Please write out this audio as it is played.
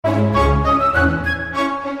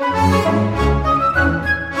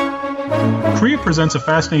presents a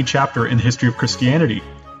fascinating chapter in the history of Christianity.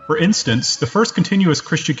 For instance, the first continuous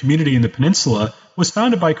Christian community in the peninsula was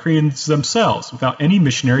founded by Koreans themselves without any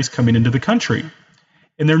missionaries coming into the country.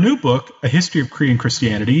 In their new book, A History of Korean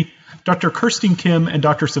Christianity, Dr. Kirsten Kim and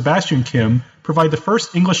Dr. Sebastian Kim provide the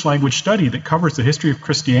first English-language study that covers the history of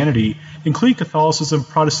Christianity, including Catholicism,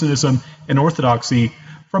 Protestantism, and Orthodoxy,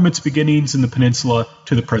 from its beginnings in the peninsula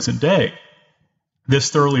to the present day.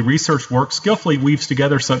 This thoroughly researched work skillfully weaves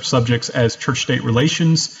together such subjects as church-state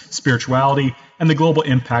relations, spirituality, and the global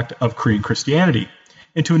impact of Korean Christianity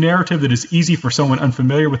into a narrative that is easy for someone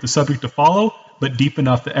unfamiliar with the subject to follow, but deep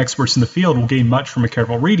enough that experts in the field will gain much from a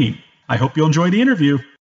careful reading. I hope you'll enjoy the interview.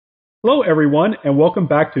 Hello, everyone, and welcome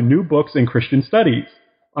back to New Books in Christian Studies.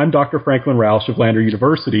 I'm Dr. Franklin Rausch of Lander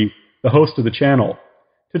University, the host of the channel.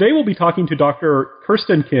 Today we'll be talking to Dr.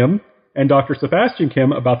 Kirsten Kim and Dr. Sebastian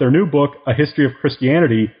Kim about their new book, A History of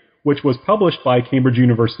Christianity, which was published by Cambridge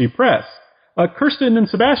University Press. Kirsten and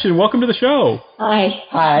Sebastian, welcome to the show. Hi.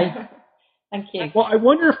 Hi. Thank you. Well, I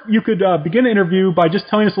wonder if you could begin the interview by just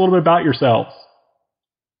telling us a little bit about yourselves.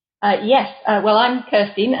 Yes. Well, I'm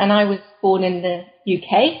Kirsten, and I was born in the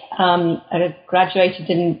UK. I graduated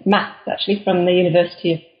in maths, actually, from the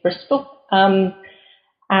University of Bristol,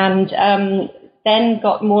 and then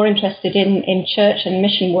got more interested in church and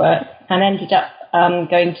mission work, and ended up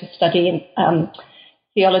going to study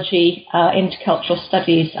theology, intercultural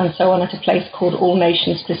studies, and so on at a place called All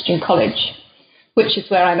Nations Christian College, which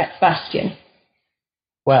is where I met Sebastian.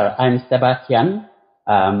 Well, I'm Sebastian.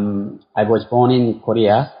 I was born in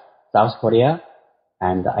Korea, South Korea,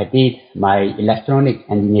 and I did my electronic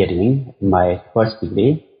engineering in my first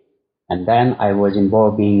degree. And then I was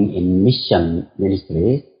involved in mission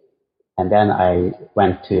ministry. And then I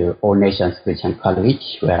went to All Nations Christian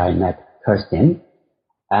College, where I met Kirsten.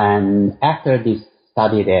 And after this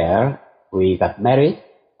study there, we got married,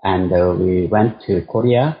 and we went to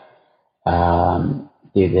Korea,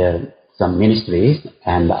 did some ministries,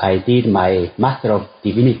 and I did my Master of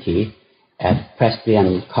Divinity at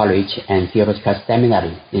Presbyterian College and Theological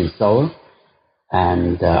Seminary in Seoul,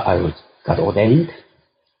 and I got ordained.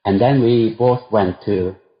 And then we both went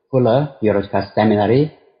to Fuller Theological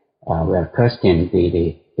Seminary, where Kirsten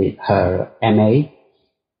did her MA,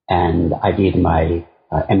 and I did my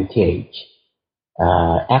MTH.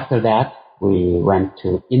 After that, we went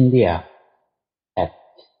to India at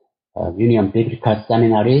Union Biblical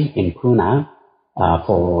Seminary in Pune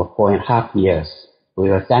for 4.5 years. We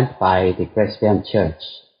were sent by the Presbyterian Church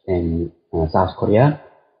in South Korea,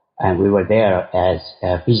 and we were there as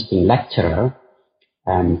a visiting lecturer,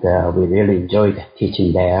 and we really enjoyed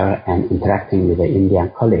teaching there and interacting with the Indian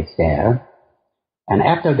colleagues there. And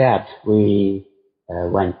after that, we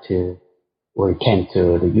came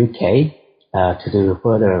to the UK to do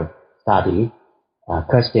further study.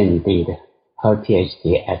 Kirsten did her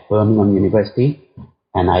PhD at Birmingham University,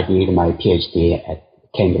 and I did my PhD at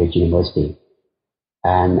Cambridge University.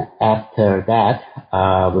 And after that,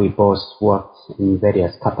 we both worked in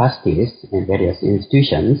various capacities in various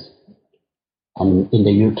institutions and in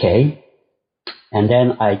the UK. And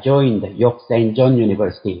then I joined York St. John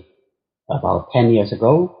University about 10 years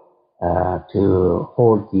ago to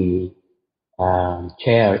hold the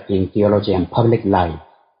chair in theology and public life.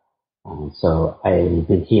 So I've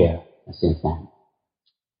been here since then.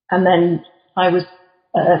 And then I was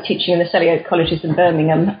teaching in the Selly Oak colleges in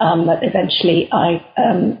Birmingham, but eventually I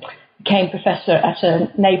became professor at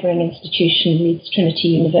a neighbouring institution, Leeds Trinity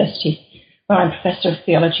University, where I'm Professor of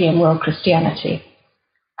Theology and World Christianity.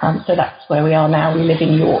 So that's where we are now. We live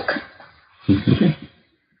in York.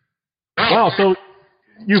 Wow, so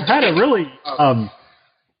you've had a really...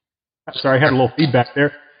 sorry, I had a little feedback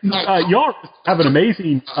there. Y'all have an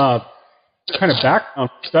amazing kind of background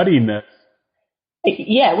studying this.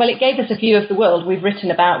 Yeah, well, it gave us a view of the world. We've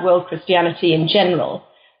written about world Christianity in general,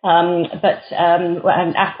 but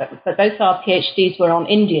both our PhDs were on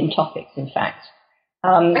Indian topics, in fact.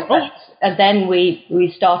 And then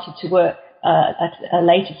we started to work at a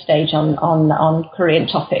later stage on Korean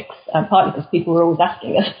topics, partly because people were always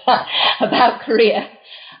asking us about Korea.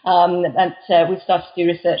 And we started to do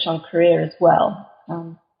research on Korea as well.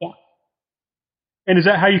 Yeah. And is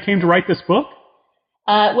that how you came to write this book?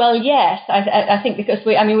 Well, yes. I think because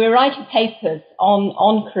we were writing papers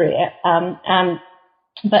on Korea,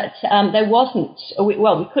 but there wasn't. We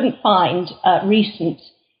couldn't find recent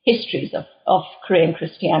histories of Korean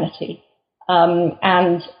Christianity,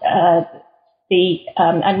 and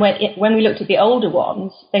when we looked at the older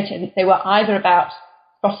ones, they were either about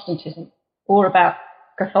Protestantism or about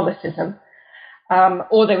Catholicism,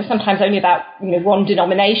 or they were sometimes only about one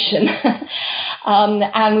denomination.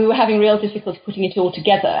 And we were having real difficulty putting it all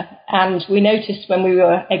together. And we noticed when we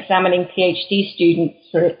were examining PhD students,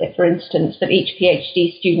 for instance, that each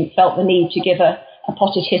PhD student felt the need to give a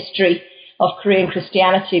potted history of Korean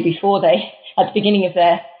Christianity at the beginning of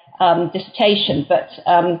their dissertation. But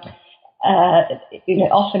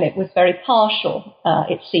often it was very partial,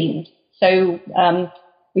 it seemed. So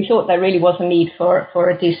we thought there really was a need for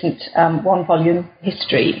a decent one-volume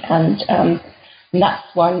history, and that's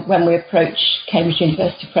when we approached Cambridge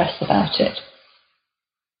University Press about it.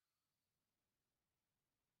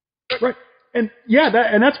 Right, and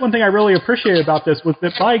that's one thing I really appreciate about this, was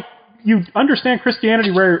that you understand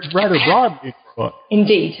Christianity rather broadly in your book.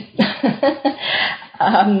 Indeed.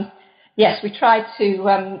 Yes, we tried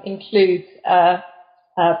to include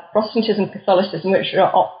Protestantism, Catholicism, which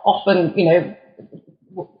are often,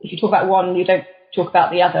 if you talk about one, you don't talk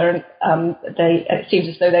about the other, and it seems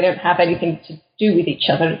as though they don't have anything to do with each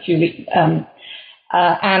other.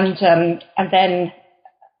 And then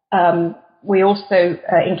we also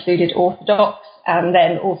included Orthodox, and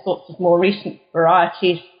then all sorts of more recent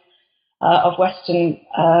varieties of Western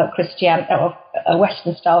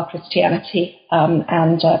Western style Christianity,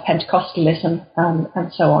 and Pentecostalism,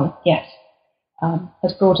 and so on. Yes,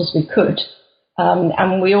 as broad as we could,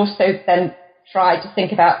 and we also then tried to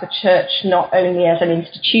think about the church not only as an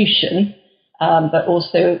institution, but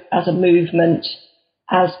also as a movement,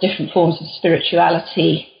 as different forms of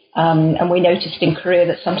spirituality. And we noticed in Korea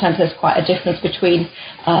that sometimes there's quite a difference between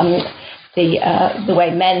the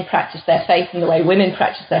way men practice their faith and the way women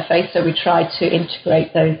practice their faith. So we tried to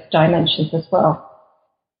integrate those dimensions as well.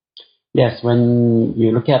 Yes, when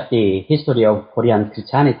you look at the history of Korean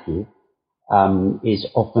Christianity, is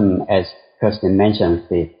often, as Kirsten mentioned,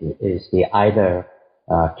 it is either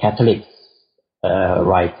Catholics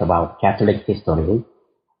write about Catholic history,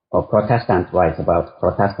 or Protestant writes about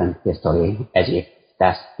Protestant history, as if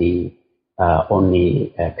that's the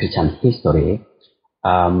only Christian history.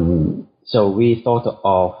 So we thought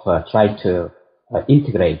of trying to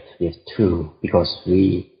integrate these two, because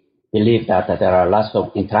we believe that there are lots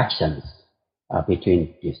of interactions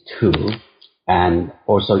between these two. And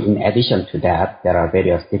also, in addition to that, there are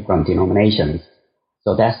various different denominations.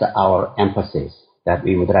 So that's our emphasis, that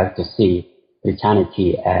we would like to see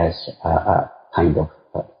Christianity as a kind of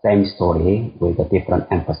same story with a different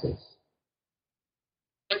emphasis.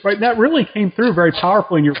 Right, that really came through very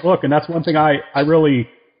powerfully in your book, and that's one thing I really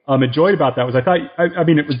enjoyed about that. Was I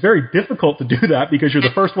mean, it was very difficult to do that because you're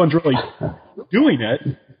the first ones really doing it,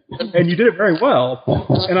 and you did it very well.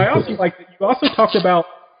 And I also like that you also talked about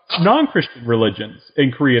non-Christian religions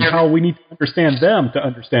in Korea and how we need to understand them to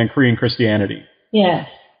understand Korean Christianity. Yes.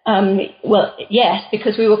 Well, yes,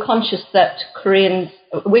 because we were conscious that Koreans,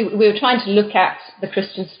 we were trying to look at the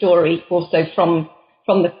Christian story also from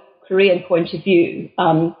the Korean point of view.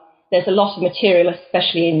 There's a lot of material,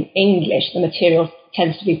 especially in English. The material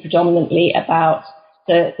tends to be predominantly about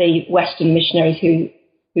the Western missionaries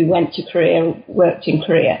who went to Korea, worked in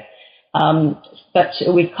Korea. But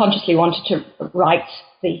we consciously wanted to write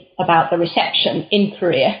about the reception in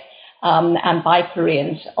Korea and by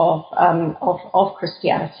Koreans of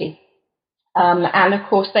Christianity. And of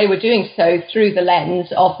course, they were doing so through the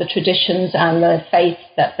lens of the traditions and the faith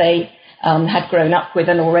that they had grown up with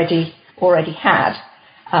and already had.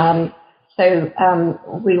 So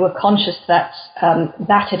we were conscious that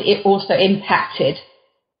that had also impacted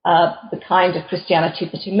the kind of Christianity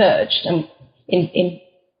that emerged. And in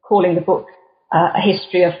calling the book A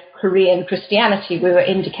History of Korean Christianity, we were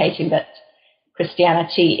indicating that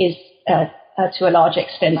Christianity is to a large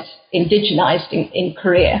extent indigenized in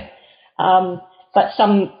Korea. But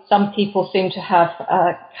some people seem to have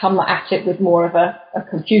come at it with more of a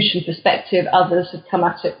Confucian perspective. Others have come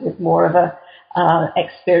at it with more of a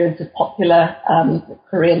experience of popular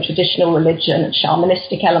Korean traditional religion and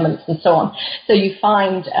shamanistic elements and so on. So you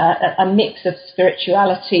find a mix of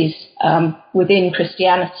spiritualities within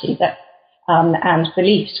Christianity that and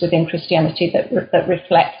beliefs within Christianity that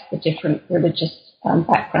reflect the different religious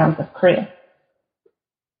backgrounds of Korea.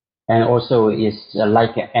 And also, it's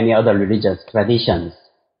like any other religious traditions,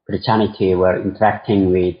 Christianity were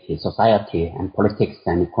interacting with society and politics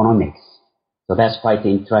and economics. So that's quite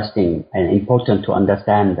interesting and important to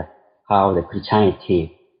understand how the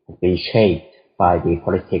Christianity has been shaped by the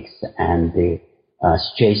politics and the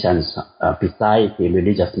situations beside the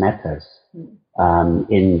religious matters.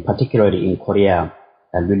 In particularly in Korea,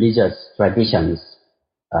 religious traditions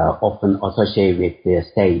often associated with the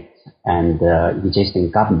state and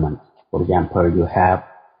existing government. For example, you have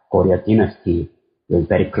Goryeo dynasty,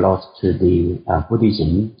 very close to the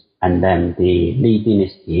Buddhism, and then the Lee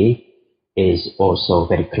dynasty, is also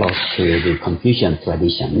very close to the Confucian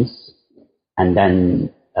traditions. And then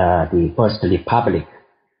the First Republic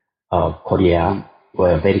of Korea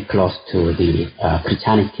were very close to the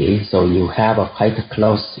Christianity. So you have a quite a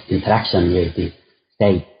close interaction with the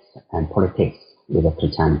state and politics with the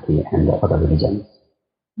Christianity and the other religions.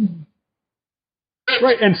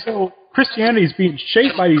 Right, and so Christianity is being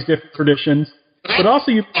shaped by these different traditions, but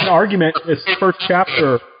also you make an argument in this first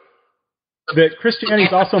chapter that Christianity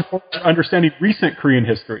is also important for understanding recent Korean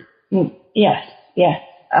history. Yes.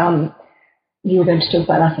 You were going to talk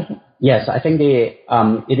about that, I think. Yes, I think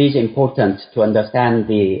it is important to understand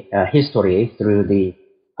the history through the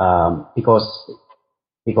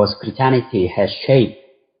because Christianity has shaped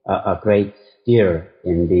a great deal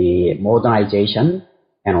in the modernization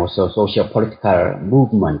and also socio-political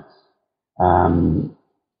movements.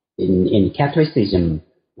 In Catholicism,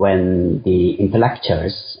 when the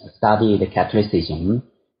intellectuals studied Catholicism,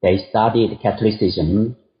 they studied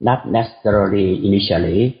Catholicism not necessarily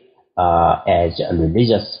initially as a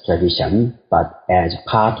religious tradition, but as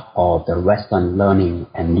part of the Western learning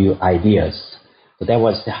and new ideas. So that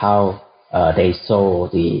was how they saw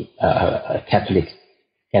the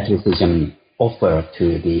Catholicism offer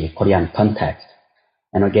to the Korean context.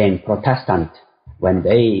 And again, Protestant, when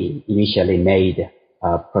they initially made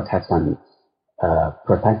Protestantism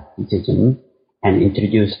and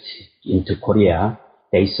introduced into Korea,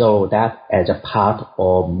 they saw that as a part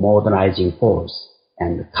of modernizing force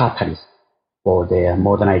and catalyst for the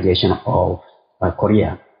modernization of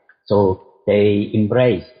Korea. So they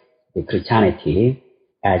embraced the Christianity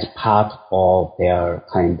as part of their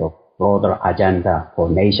kind of broader agenda for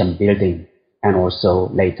nation building and also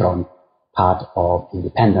later on part of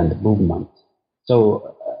independent movement.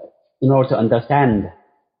 So in order to understand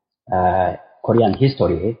Korean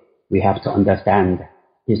history, we have to understand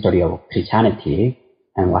history of Christianity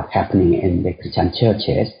and what's happening in the Christian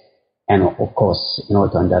churches. And of course, in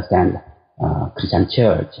order to understand Christian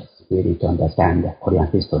church, we need to understand Korean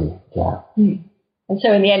history. Yeah. And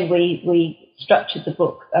so in the end, we structured the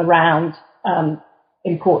book around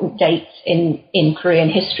important dates in Korean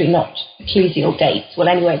history, not ecclesial dates. Well,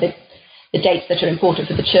 anyway, the dates that are important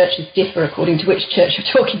for the churches differ according to which church you're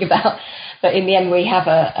talking about. But in the end, we have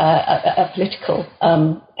a political,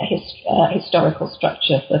 historical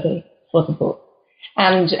structure for the book.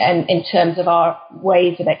 And in terms of our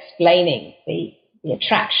ways of explaining the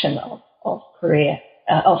attraction of Korea,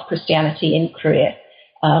 of Christianity in Korea,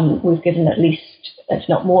 we've given at least, if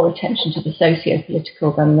not more, attention to the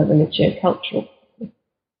socio-political than the religio-cultural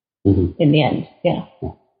in the end. Yeah.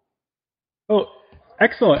 Oh,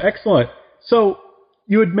 excellent. So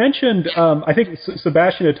you had mentioned, I think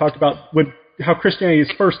Sebastian had talked about how Christianity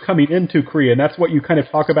is first coming into Korea, and that's what you kind of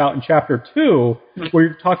talk about in chapter 2, where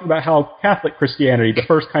you're talking about how Catholic Christianity, the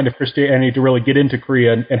first kind of Christianity to really get into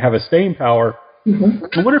Korea and have a staying power. I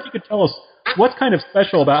wonder if you could tell us what's kind of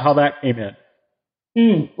special about how that came in.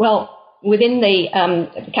 Well, within the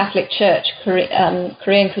Catholic Church,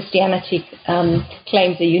 Korean Christianity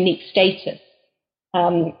claims a unique status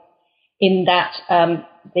in that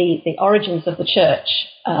the origins of the church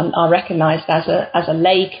are recognized as a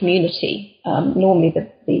lay community. Normally,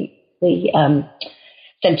 the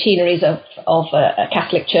centenaries of a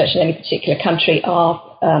Catholic church in any particular country are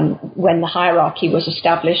when the hierarchy was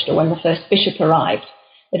established or when the first bishop arrived.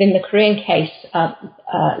 But in the Korean case,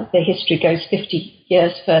 the history goes 50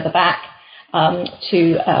 years further back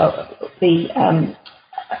to the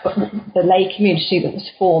lay community that was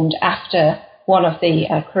formed after one of the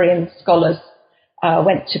Korean scholars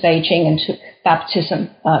went to Beijing and took baptism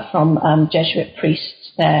from Jesuit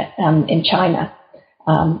priests there in China,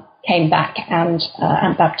 came back and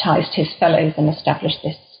baptized his fellows and established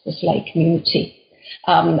this lay community.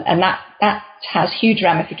 And that has huge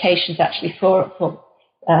ramifications actually for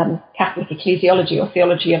Catholic ecclesiology or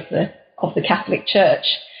theology of the Catholic Church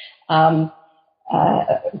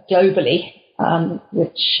globally,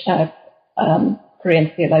 which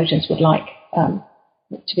Korean theologians would like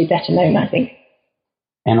to be better known, I think.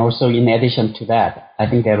 And also, in addition to that, I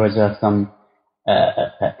think there was some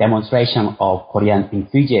demonstration of Korean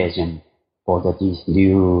enthusiasm for this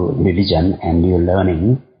new religion and new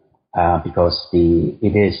learning, because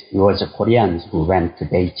it was Koreans who went to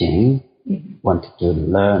Beijing, wanted to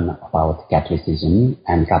learn about Catholicism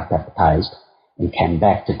and got baptized and came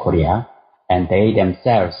back to Korea, and they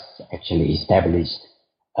themselves actually established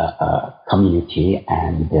a community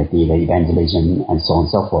and did evangelism and so on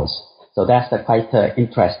and so forth. So that's quite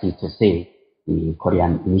interesting to see the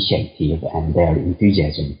Korean initiative and their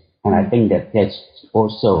enthusiasm. And I think that's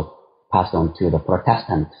also passed on to the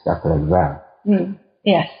Protestant circle as well.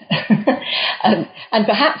 Yes. And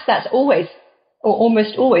perhaps that's always, or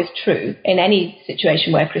almost always true in any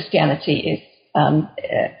situation where Christianity is,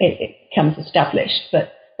 it becomes established.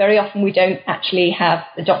 But very often we don't actually have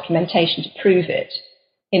the documentation to prove it.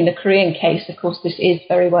 In the Korean case, of course, this is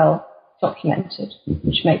very well documented,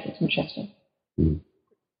 which makes it interesting.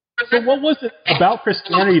 So what was it about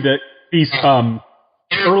Christianity that these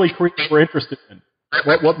early Koreans were interested in?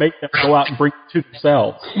 What made them go out and bring it to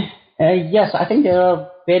themselves? Yes, I think there are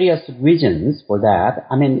various reasons for that.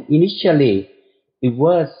 I mean, initially, it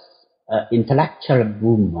was an intellectual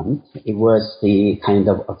movement. It was the kind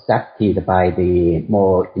of accepted by the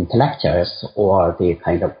more intellectuals or the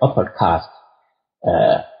kind of upper caste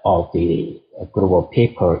of the group of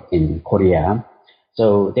people in Korea.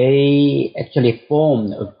 So they actually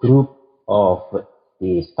formed a group of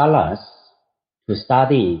the scholars to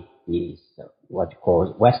study these what you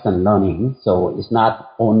call Western learning. So it's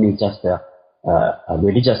not only just a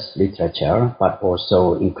religious literature, but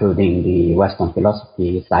also including the Western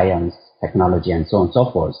philosophy, science, technology, and so on and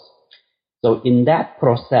so forth. So in that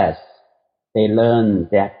process, they learned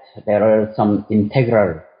that there are some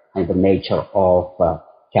integral kind of nature of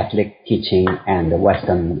Catholic teaching and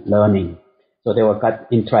Western learning. So they were got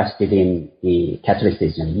interested in the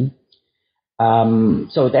Catholicism.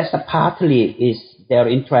 So that's partly is they're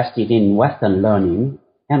interested in Western learning,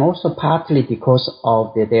 and also partly because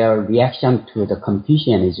of their reaction to the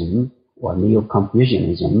Confucianism or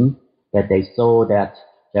Neo-Confucianism, that they saw that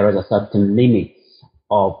there was a certain limits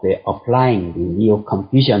of applying the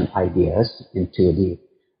Neo-Confucian ideas into the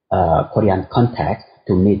Korean context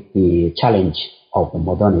to meet the challenge of the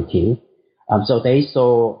modernity. So they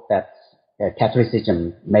saw that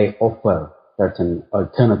Catholicism may offer certain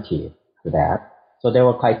alternative to that. So they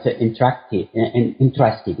were quite interested in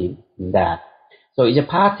that. So it's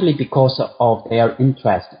partly because of their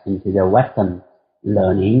interest into the Western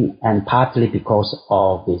learning, and partly because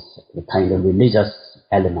of this kind of religious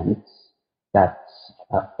elements that's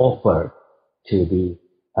offered to the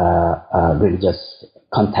religious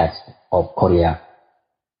context of Korea.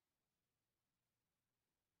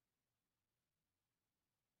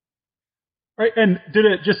 Right, and did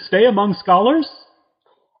it just stay among scholars?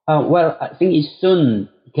 Well, I think it soon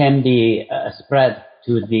can be spread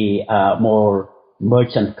to the more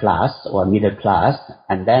merchant class or middle class,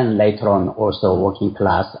 and then later on also working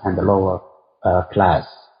class and the lower class.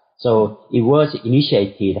 So it was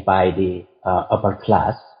initiated by the upper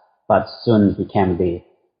class, but soon became the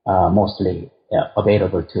mostly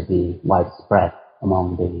available to be widespread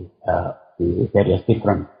among the various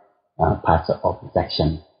different parts of the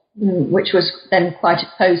section. Which was then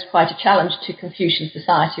posed quite a challenge to Confucian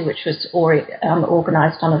society, which was already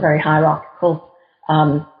organized on a very hierarchical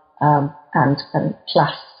and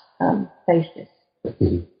class basis.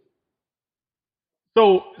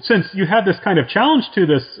 So since you had this kind of challenge to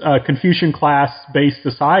this Confucian class-based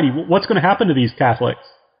society, what's going to happen to these Catholics?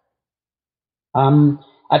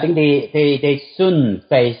 I think they soon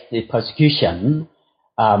faced the persecution.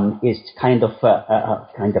 It's kind of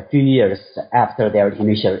few years after their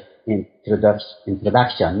initial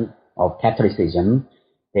introduction of Catholicism,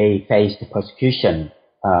 they faced persecution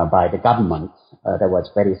by the government. There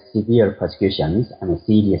was very severe persecutions and a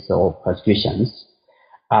series of persecutions.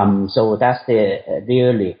 So that's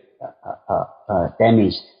really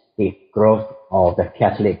damaged the growth of the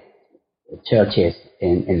Catholic churches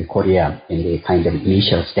in Korea in the kind of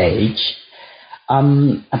initial stage.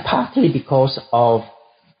 Partly because of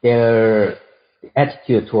their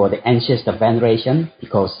attitude toward the ancestor veneration,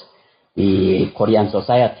 because the Korean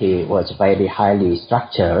society was very highly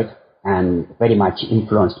structured and very much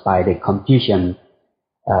influenced by the Confucian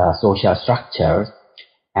social structure.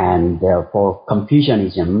 And for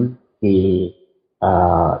Confucianism, the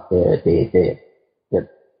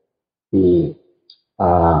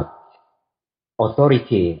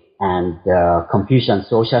authority and Confucian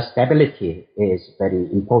social stability is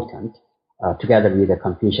very important, together with the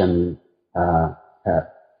Confucian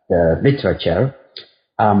the literature.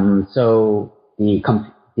 So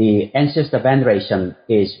the ancestor veneration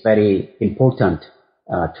is very important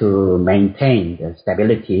to maintain the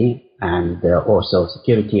stability and also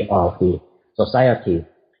security of the society.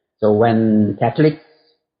 So when Catholics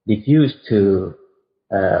refused to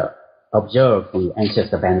observe the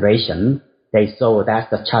ancestor veneration, they saw that's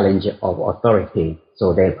the challenge of authority,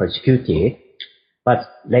 so they persecuted. But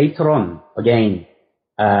later on, again,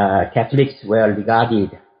 Catholics were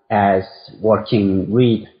regarded as working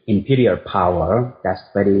with imperial power. That's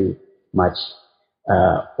very much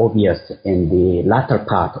obvious in the latter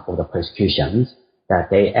part of the persecutions, that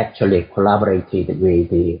they actually collaborated with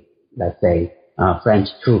the, let's say, French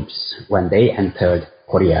troops when they entered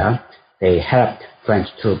Korea. They helped French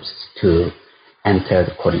troops to enter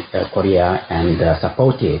Korea and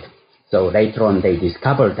support it. So later on, they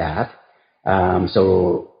discovered that.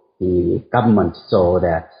 So the government saw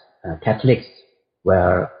that Catholics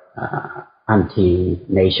were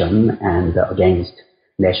anti-nation and against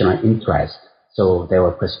national interest. So they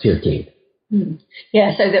were persecuted.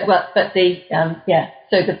 Yeah. So that, well, but the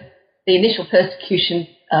So the initial persecution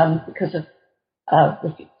because of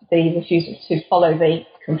the refusal to follow the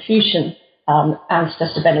Confucian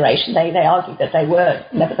ancestor veneration, they argued that they were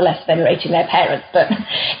nevertheless venerating their parents, but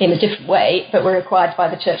in a different way, but were required by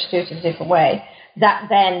the church to do it in a different way. That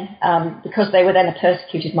then, because they were then a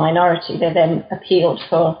persecuted minority, they then appealed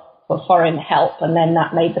for foreign help, and then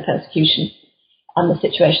that made the persecution and the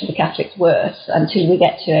situation of the Catholics worse until we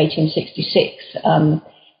get to 1866 and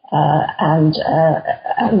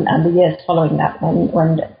the years following that,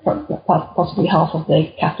 when possibly half of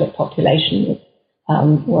the Catholic population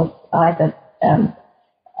was either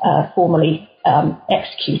formally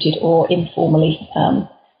executed or informally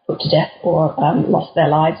put to death or lost their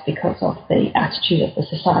lives because of the attitude of the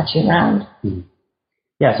society around.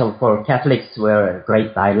 Yeah, so for Catholics were a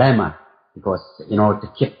great dilemma, because in order to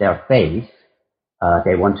keep their faith,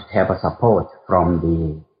 they wanted to have a support from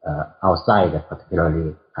the outside,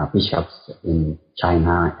 particularly bishops in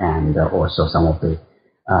China and also some of the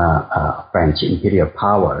French imperial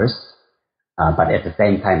powers. But at the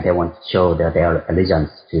same time, they want to show their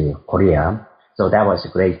allegiance to Korea. So that was a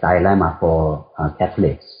great dilemma for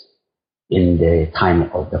Catholics in the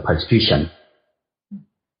time of the persecution.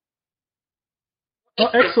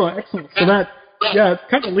 Well, excellent. So that,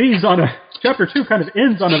 kind of leads on chapter 2 kind of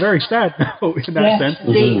ends on a very sad note in that sense.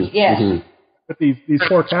 Indeed, With these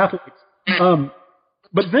poor Catholics.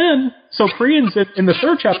 But then, so Koreans, in the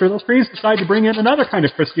 3rd chapter, those Koreans decide to bring in another kind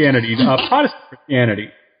of Christianity, Protestant Christianity.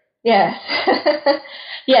 Yes.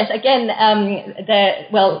 Yes, again,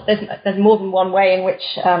 there's more than one way in which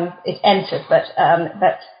it enters, but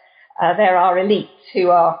there are elites who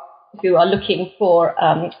are looking for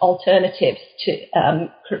alternatives to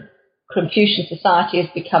Confucian society is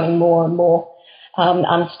becoming more and more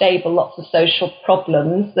unstable, lots of social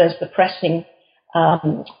problems. There's the pressing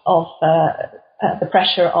of the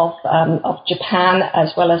pressure of Japan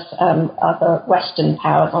as well as other Western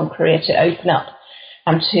powers on Korea to open up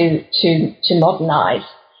and to modernize.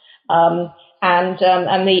 And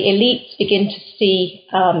the elites begin to see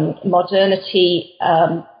modernity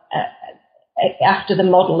after the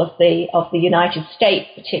model of the United States,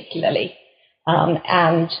 particularly,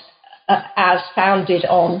 and as founded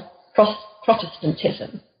on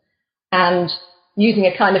Protestantism, and using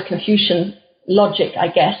a kind of Confucian logic, I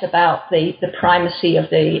guess, about the primacy of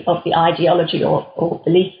the ideology or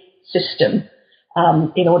belief system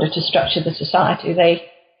in order to structure the society.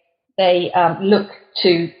 They look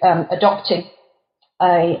to adopting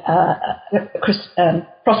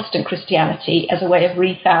Protestant Christianity as a way of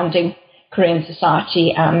refounding Korean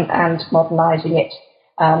society and modernizing it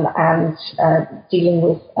and dealing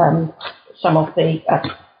with some of the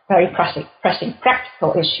very pressing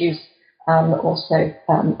practical issues also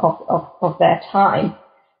of their time.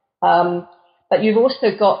 But you've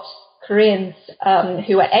also got Koreans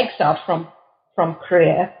who are exiled from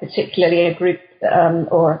Korea, particularly a group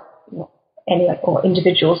or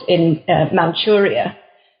individuals in Manchuria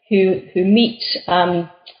who meet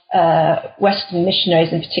Western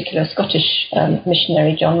missionaries, in particular Scottish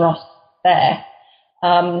missionary John Ross there,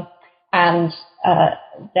 and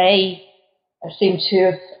they seem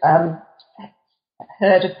to have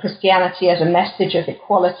heard of Christianity as a message of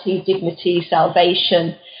equality, dignity,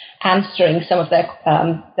 salvation, answering some of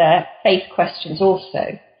their faith questions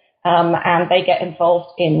also. And they get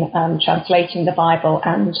involved in translating the Bible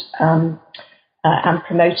and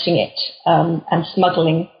promoting it and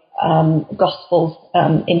smuggling gospels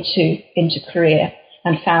into Korea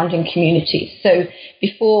and founding communities. So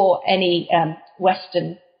before any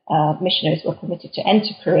Western missionaries were permitted to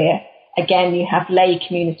enter Korea, again you have lay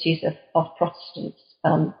communities of Protestants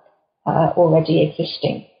already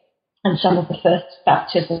existing, and some of the first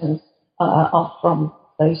baptisms are from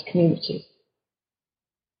those communities.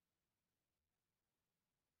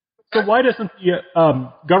 So why doesn't the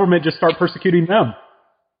government just start persecuting them?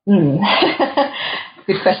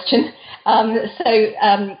 Good question.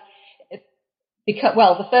 Because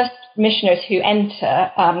the first missionaries who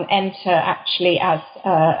enter actually as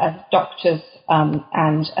doctors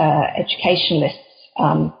and educationalists,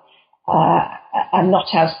 and not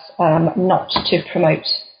to promote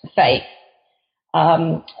faith.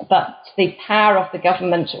 But the power of the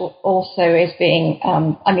government also is being.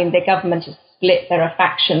 The government is split. There are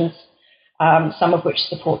factions some of which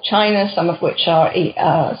support China, some of which are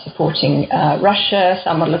supporting Russia,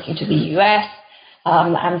 some are looking to the US,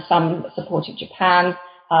 and some supporting Japan.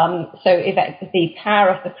 So the power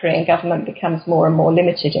of the Korean government becomes more and more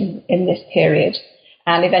limited in this period.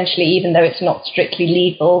 And eventually, even though it's not strictly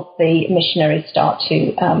legal, the missionaries start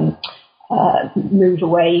to move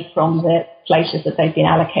away from the places that they've been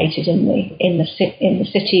allocated in the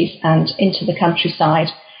cities and into the countryside,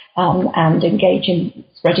 and engage in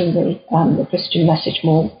spreading the Christian message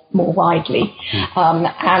more widely.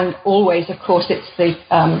 And always, of course, it's the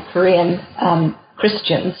Korean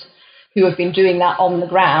Christians who have been doing that on the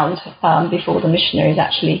ground before the missionaries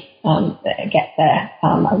actually get there.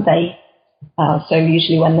 And so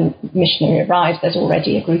usually when the missionary arrives, there's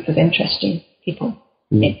already a group of interested people.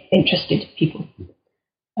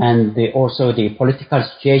 And also the political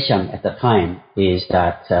situation at the time is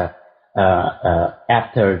that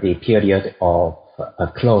after the period of a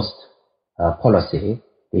closed policy,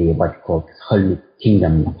 the what called Hermit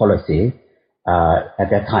Kingdom policy, at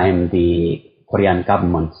that time the Korean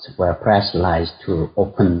governments were pressurized to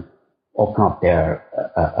open up their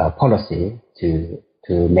policy to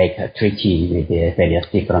make a treaty with the various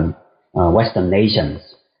different Western nations.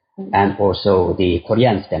 And also the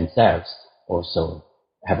Koreans themselves also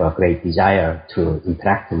have a great desire to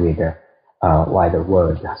interact with the wider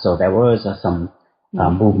world. So there was some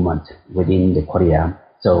movement within the Korea.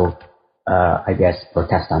 So I guess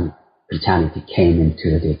Protestant Christianity came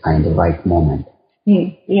into the kind of right moment.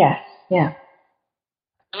 Yes, yeah.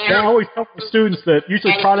 I always tell the students that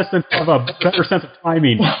usually Protestants have a better sense of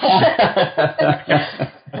timing.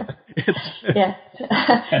 Yes,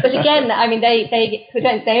 but again, I mean, they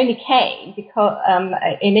only came because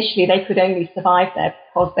initially they could only survive there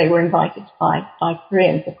because they were invited by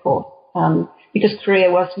Koreans, of course, because Korea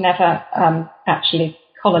was never actually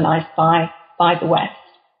colonized by the West.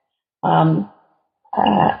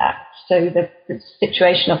 So the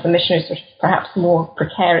situation of the missionaries was perhaps more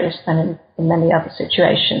precarious than in many other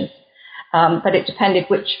situations. But it depended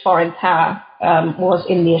which foreign power was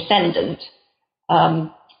in the ascendant,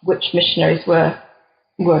 which missionaries were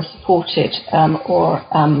supported,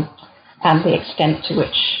 and the extent to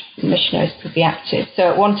which missionaries could be active. So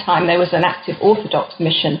at one time there was an active Orthodox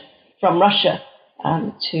mission from Russia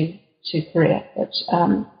to Korea,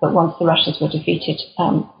 but once the Russians were defeated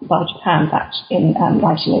by Japan back in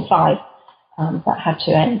 1905, that had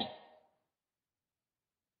to end.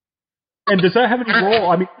 And does that have any role?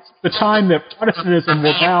 I mean, it's the time that Protestantism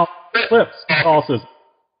will now eclipse Catholicism.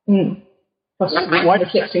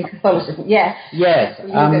 Eclipsing Catholicism, yes. Yes.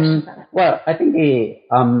 Well, I think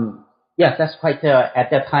yes, that's quite. At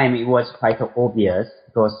that time, it was quite obvious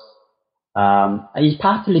because it's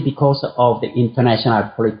partly because of the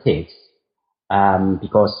international politics.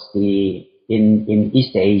 Because in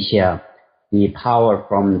East Asia, the power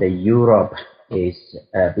from the Europe is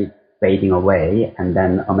fading away, and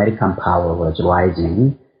then American power was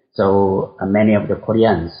rising. So many of the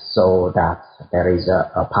Koreans saw that there is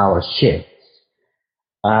a power shift.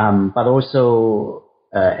 But also,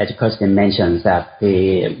 as Kirsten mentions, that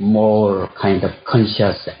the more kind of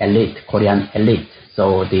conscious elite, Korean elite,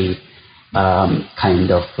 so the kind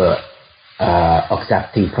of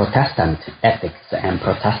accepting Protestant ethics and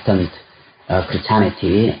Protestant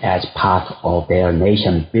Christianity as part of their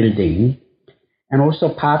nation building, and also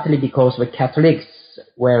partly because the Catholics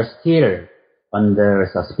were still under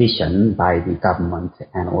suspicion by the government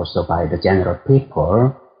and also by the general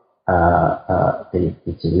people, the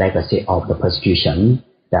legacy of the persecution,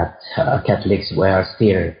 that Catholics were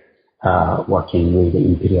still working with the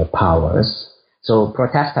imperial powers. So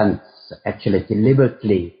Protestants actually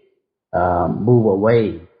deliberately move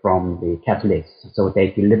away from the Catholics. So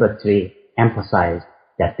they deliberately emphasize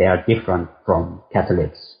that they are different from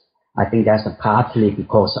Catholics. I think that's partly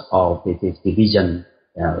because of this division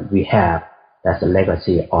we have. That's a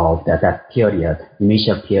legacy of that period,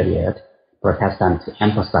 initial period. Protestants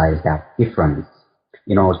emphasize that difference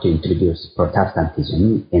in order to introduce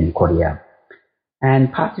Protestantism in Korea.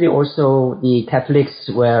 And partly also the Catholics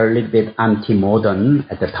were a little bit anti-modern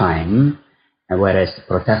at the time, whereas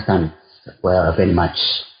Protestants were very much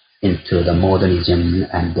into the modernism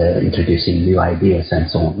and introducing new ideas and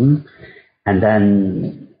so on. And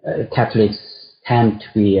then Catholics tend to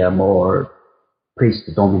be more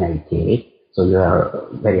priest-dominated, so you are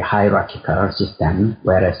a very hierarchical system,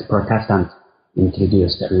 whereas Protestants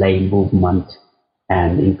introduced a lay movement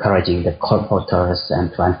and encouraging the colporteurs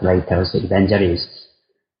and translators, evangelists,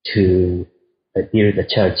 to build the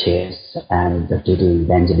churches and to do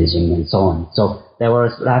evangelism and so on. So there were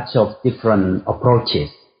lots of different approaches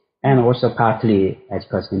And also partly, as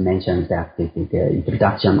Kirsten mentioned, that the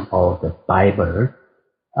introduction of the Bible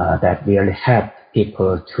that really helped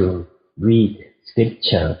people to read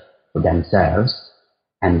scripture for themselves,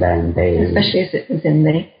 and then they, especially as it was in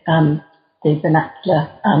the vernacular,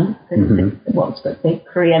 the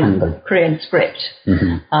Korean script,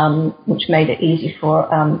 which made it easy for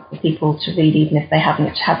people to read even if they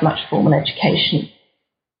hadn't had much formal education.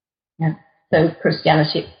 Yeah. So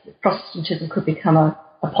Protestantism could become a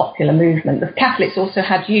popular movement. The Catholics also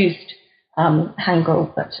had used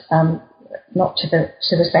Hangul, but not to the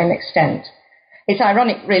same extent. It's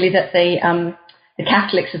ironic, really, that the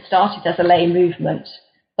Catholics had started as a lay movement,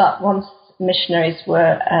 but once missionaries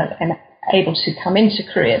were able to come into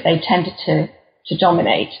Korea, they tended to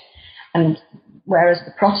dominate. And whereas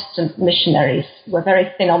the Protestant missionaries were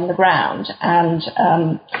very thin on the ground and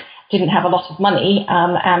didn't have a lot of money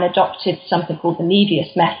and adopted something called the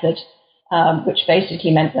Nevius method, which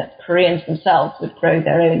basically meant that Koreans themselves would grow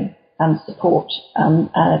their own support,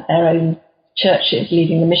 their own churches,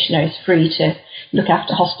 leaving the missionaries free to look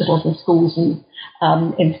after hospitals and schools and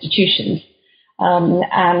institutions.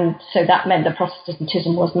 And so that meant that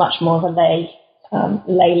Protestantism was much more of a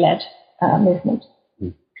lay-led movement.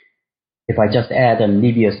 If I just add, the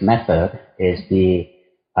Nevius method is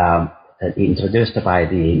introduced by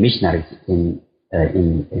the missionaries in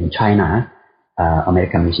China,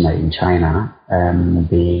 American missionary in China.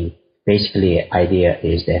 The basically idea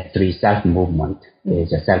is that three self-movement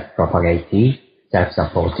is self-propagating,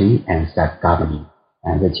 self-supporting, and self-governing,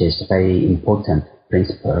 which is a very important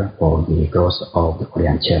principle for the growth of the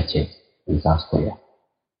Korean churches in South Korea.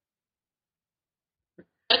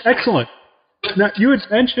 Excellent. Now, you had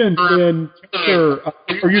mentioned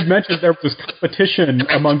you'd mentioned there was this competition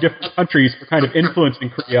among different countries for kind of influence in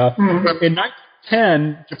Korea. Mm-hmm. In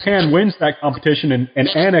 1910, Japan wins that competition and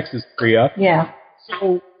annexes Korea. Yeah.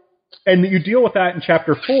 So, and you deal with that in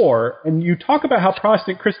Chapter 4, and you talk about how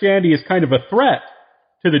Protestant Christianity is kind of a threat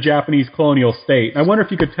to the Japanese colonial state. I wonder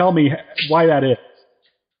if you could tell me why that is.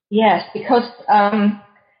 Yes, because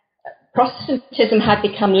Protestantism had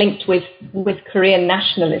become linked with Korean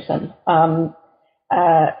nationalism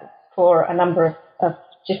for a number of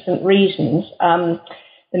different reasons. The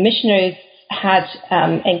missionaries had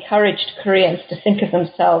encouraged Koreans to think of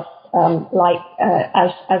themselves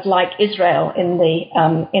as like Israel in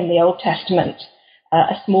the Old Testament,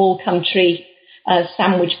 a small country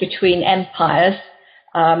sandwiched between empires,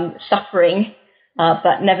 suffering,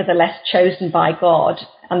 but nevertheless chosen by God.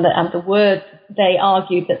 And the word, they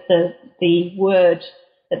argued that the word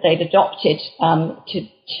that they'd adopted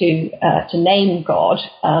to name God,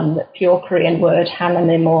 the pure Korean word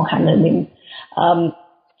Hananim or Hananim,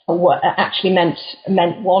 actually meant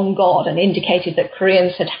one God, and indicated that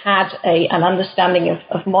Koreans had an understanding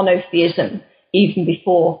of monotheism even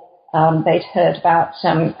before they'd heard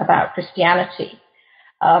about Christianity.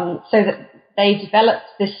 So that they developed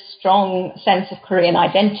this strong sense of Korean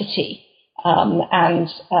identity. And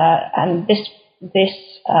this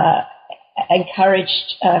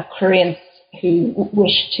encouraged Koreans who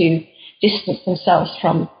wished to distance themselves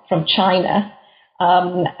from China,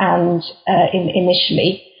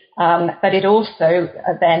 initially, but it also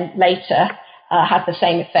then later had the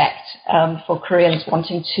same effect for Koreans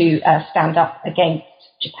wanting to stand up against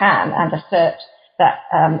Japan and assert that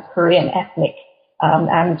Korean ethnic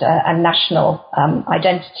and national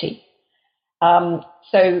identity.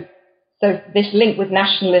 So this link with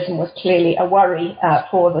nationalism was clearly a worry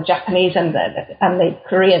for the Japanese and the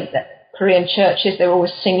Korean churches. They were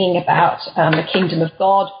always singing about the kingdom of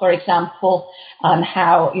God, for example, and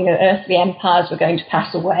how earthly empires were going to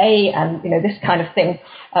pass away, and this kind of thing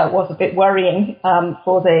was a bit worrying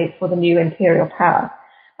for the new imperial power.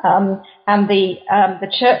 And the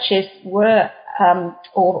churches were,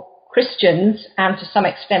 or Christians, and to some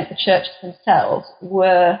extent the churches themselves,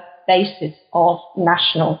 were bases of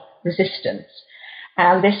national resistance.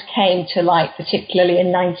 And this came to light particularly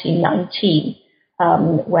in 1919,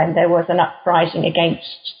 when there was an uprising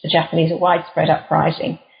against the Japanese, a widespread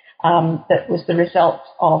uprising that was the result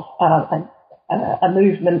of a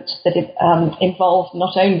movement that involved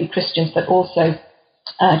not only Christians but also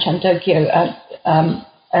Chandogyo,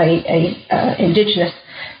 a indigenous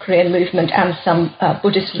Korean movement, and some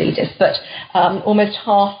Buddhist leaders. But almost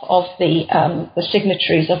half of the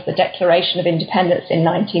signatories of the Declaration of Independence in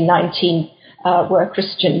 1919 were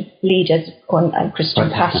Christian leaders and Christian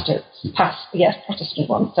pastors. Protestant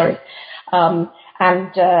ones. Sorry, and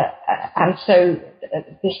so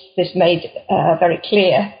this made very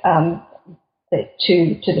clear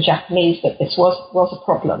to the Japanese that this was a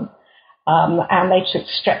problem, and they took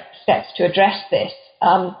steps to address this.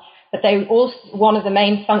 But they also, one of the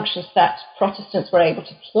main functions that Protestants were able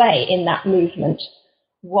to play in that movement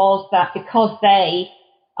was that because they,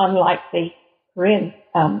 unlike the Korean,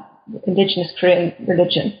 indigenous Korean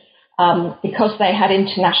religion, because they had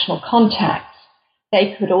international contacts,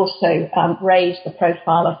 they could also raise the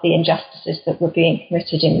profile of the injustices that were being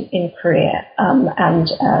committed in Korea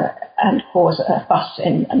and cause a fuss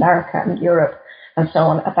in America and Europe and so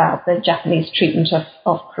on about the Japanese treatment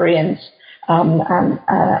of Koreans and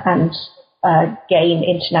gain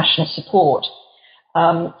international support.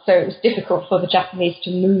 So it was difficult for the Japanese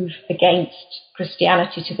to move against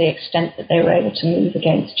Christianity to the extent that they were able to move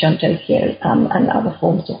against Jeondokyo and other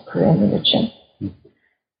forms of Korean religion.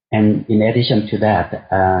 And in addition to that,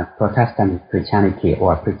 Protestant Christianity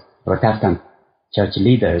or Protestant church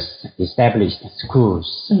leaders established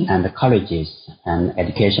schools and colleges and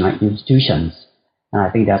educational institutions. And I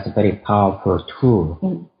think that's a very powerful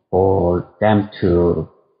tool for them to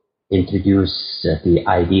introduce the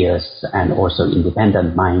ideas and also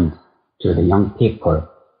independent mind to the young people.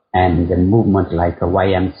 And the movement like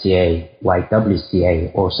YMCA,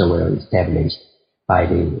 YWCA also were established by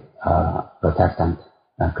the Protestant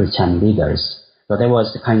Christian leaders. So there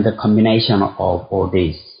was a kind of combination of all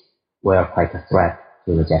these were quite a threat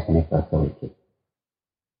to the Japanese authority.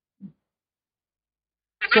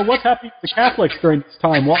 So what's happening to the Catholics during this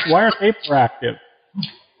time? Why aren't they more active?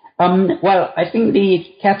 Well, I think the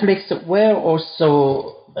Catholics were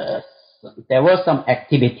also, there were some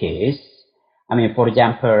activities. I mean, for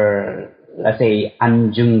example, let's say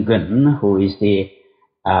An Jung-geun, who is the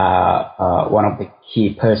one of the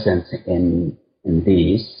key persons in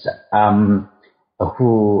this,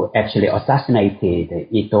 who actually assassinated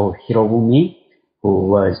Ito Hirobumi, who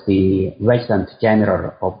was the Resident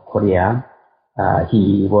General of Korea.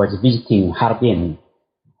 He was visiting Harbin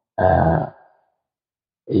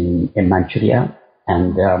in Manchuria,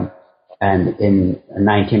 and in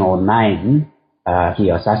 1909 he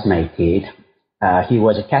assassinated. He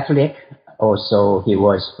was a Catholic. Also, he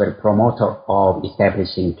was the promoter of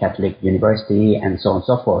establishing Catholic University and so on and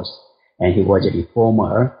so forth. And he was a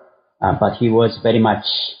reformer, but he was very much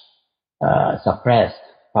suppressed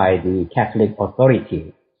by the Catholic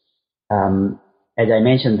authority. As I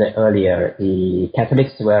mentioned earlier, the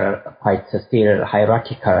Catholics were quite still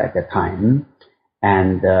hierarchical at the time,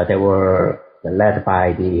 and they were led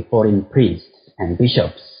by the foreign priests and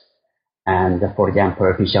bishops. And for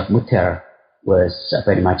example, Bishop Mutter was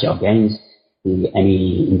very much against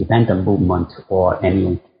any independent movement or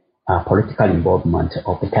any political involvement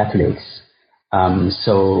of the Catholics.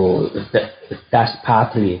 So that's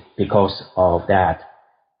partly because of that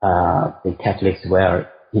the Catholics were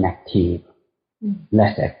inactive,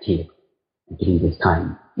 less active during this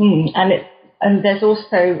time. And there's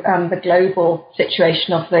also the global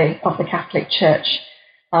situation of the Catholic Church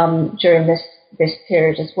during this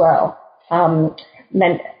period as well.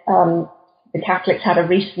 The Catholics had a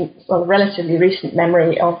relatively recent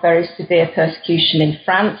memory of very severe persecution in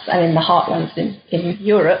France and in the heartlands in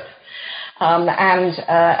Europe.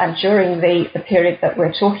 And during the period that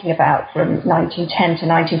we're talking about, from 1910 to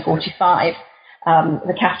 1945,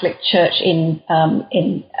 the Catholic Church in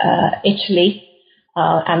Italy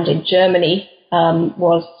and in Germany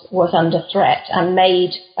was under threat and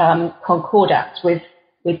made concordats with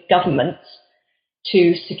governments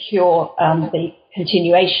to secure the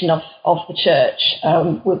continuation of the church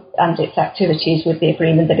and its activities, with the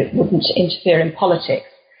agreement that it wouldn't interfere in politics.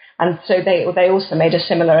 And so they also made a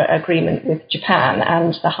similar agreement with Japan,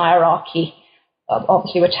 and the hierarchy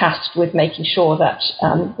obviously were tasked with making sure that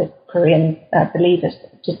the Korean believers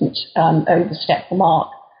didn't overstep the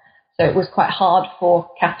mark. So it was quite hard for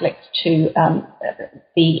Catholics to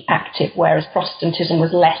be active, whereas Protestantism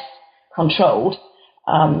was less controlled.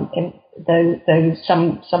 Though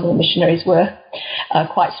some of the missionaries were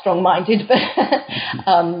quite strong-minded,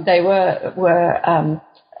 but they were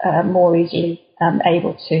more easily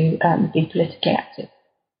able to be politically active.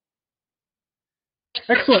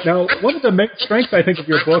 Excellent. Now, one of the main strengths, I think, of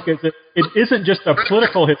your book is that it isn't just a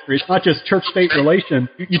political history. It's not just church-state relations.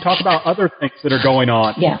 You talk about other things that are going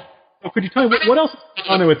on. Yeah. So could you tell me what else is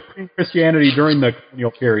going on with Christianity during the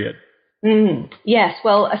colonial period? Yes.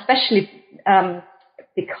 Well, especially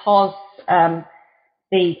because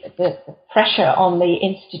the pressure on the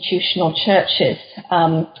institutional churches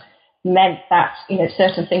meant that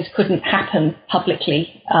certain things couldn't happen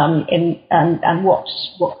publicly, and what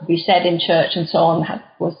could be said in church and so on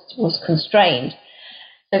was constrained.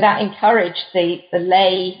 So that encouraged the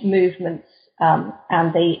lay movements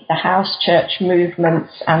and the house church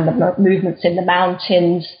movements and the movements in the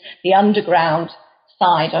mountains, the underground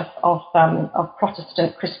side of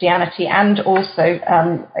Protestant Christianity and also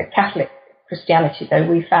Catholic Christianity, though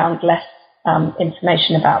we found less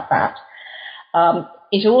information about that.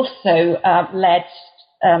 It also led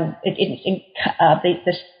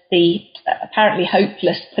the apparently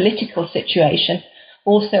hopeless political situation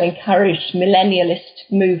also encouraged millennialist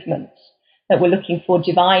movements that were looking for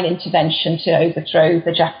divine intervention to overthrow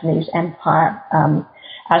the Japanese empire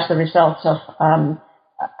as the result of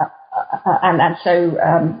and so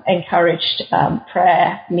encouraged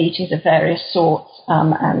prayer meetings of various sorts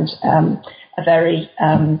and a very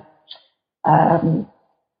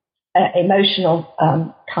emotional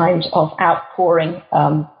kind of outpouring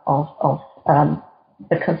of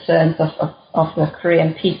the concerns of the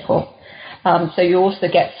Korean people. So you also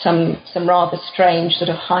get some rather strange sort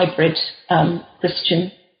of hybrid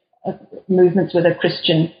Christian movements with a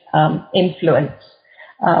Christian influence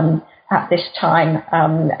at this time,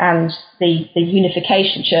 and the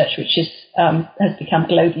Unification Church, which has become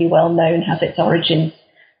globally well known, has its origins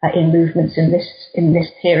in movements in this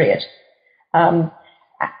period. But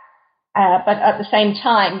at the same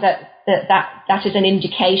time, that is an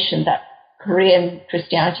indication that Korean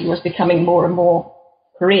Christianity was becoming more and more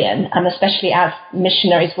Korean, and especially as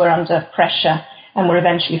missionaries were under pressure and were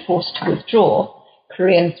eventually forced to withdraw,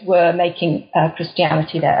 Koreans were making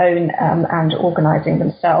Christianity their own and organizing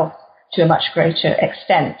themselves to a much greater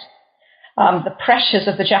extent. The pressures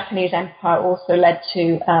of the Japanese Empire also led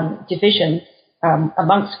to divisions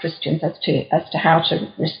amongst Christians as to how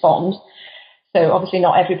to respond. So obviously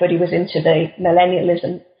not everybody was into the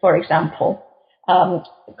millennialism, for example.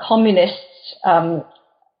 Communists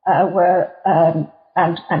were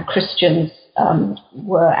and Christians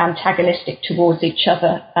were antagonistic towards each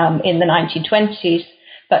other in the 1920s,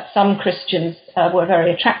 but some Christians were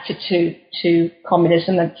very attracted to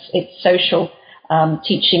communism, and its social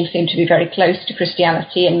teachings seemed to be very close to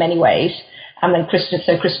Christianity in many ways. And then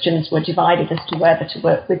Christians were divided as to whether to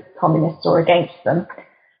work with communists or against them.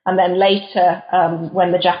 And then later,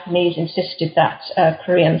 when the Japanese insisted that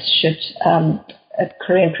Korean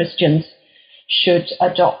Christians should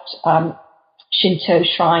adopt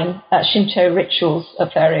Shinto rituals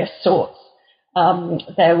of various sorts,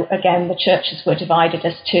 there again the churches were divided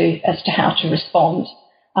as to how to respond.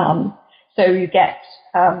 So you get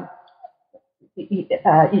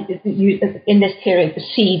in this period the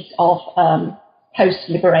seeds of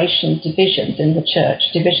post-liberation divisions in the church,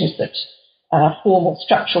 divisions that formal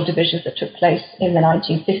structural divisions that took place in the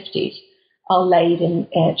 1950s are laid in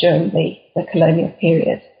during the colonial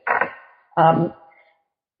period.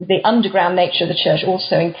 The underground nature of the church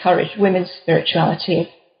also encouraged women's spirituality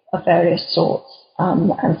of various sorts,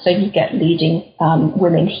 and so you get leading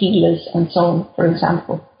women healers and so on, for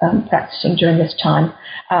example, practicing during this time,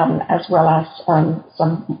 as well as some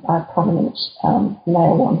prominent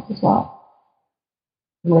male ones as well,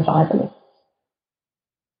 revivalists.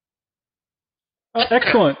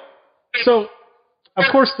 Excellent. So, of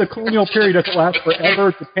course, the colonial period doesn't last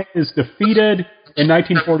forever. Japan is defeated in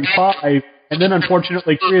 1945, and then,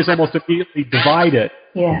 unfortunately, Korea is almost immediately divided.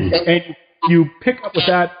 Yeah. And you pick up with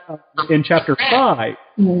that in Chapter 5.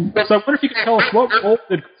 Mm. So I wonder if you could tell us what role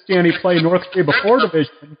did Christianity play in North Korea before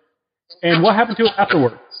division, and what happened to it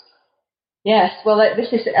afterwards? Yes, well,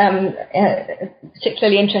 this is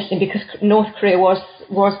particularly interesting because North Korea was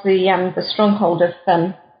the stronghold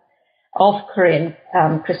of Korean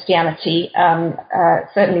Christianity.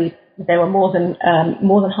 Certainly, there were more than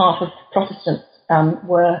half of Protestants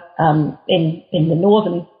were in the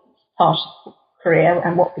northern part of Korea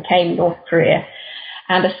and what became North Korea,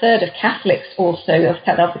 and a third of Catholics also of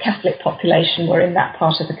the Catholic population were in that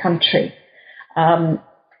part of the country. And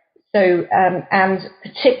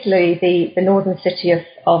particularly the northern city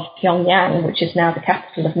of Pyongyang, which is now the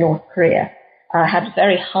capital of North Korea, had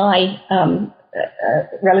very high,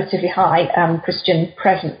 relatively high Christian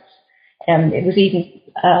presence. It was even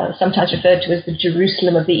sometimes referred to as the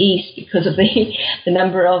Jerusalem of the East because of the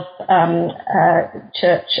number of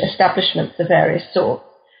church establishments of various sorts.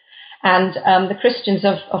 And the Christians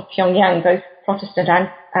of Pyongyang, both Protestant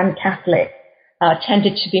and Catholic,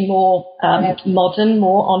 tended to be more modern,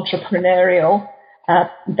 more entrepreneurial,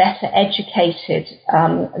 better educated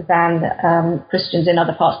than Christians in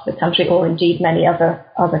other parts of the country, or indeed many other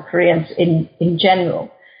Koreans in general.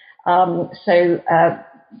 So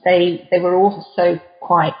they were also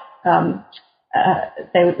quite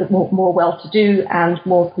they were more well-to-do and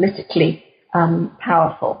more politically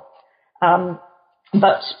powerful.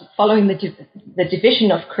 But following the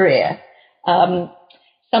division of Korea,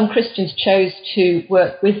 some Christians chose to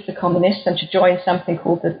work with the communists and to join something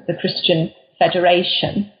called the Christian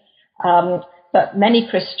Federation. But many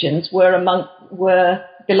Christians were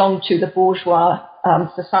belonged to the bourgeois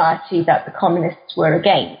society that the communists were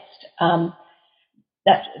against.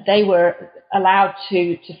 That they were allowed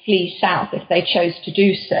to flee south if they chose to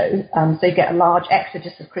do so. So you get a large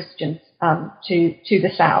exodus of Christians to the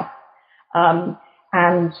south.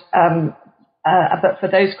 But for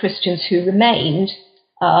those Christians who remained,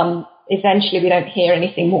 eventually we don't hear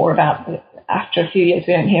anything more about, after a few years,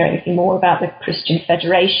 we don't hear anything more about the Christian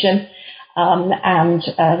Federation. Once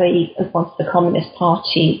the Communist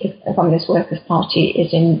Workers' Party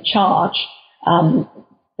is in charge,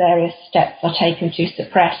 various steps are taken to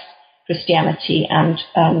suppress Christianity, and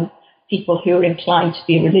people who are inclined to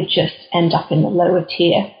be religious end up in the lower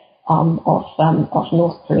tier of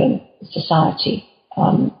North Korean society.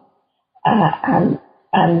 And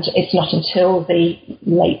it's not until the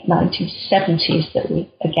late 1970s that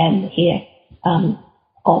we again hear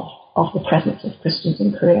of the presence of Christians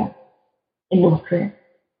in North Korea.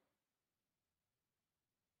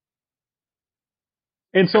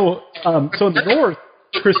 And so in the north,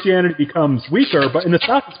 Christianity becomes weaker, but in the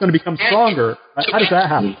south, it's going to become stronger. How does that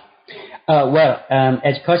happen?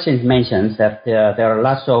 As Kirsten mentioned, that there are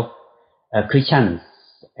lots of Christians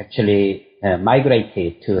actually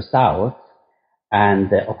migrated to the south,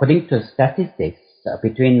 and according to statistics,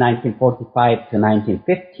 between 1945 to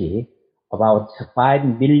 1950, about 5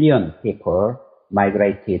 million people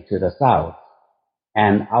migrated to the south.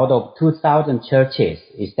 And out of 2,000 churches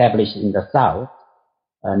established in the south,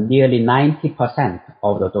 nearly 90%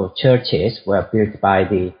 of those churches were built by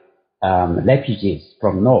the refugees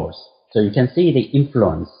from north. So you can see the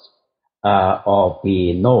influence of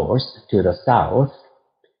the north to the south.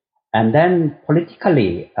 And then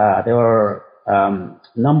politically, there were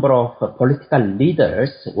number of political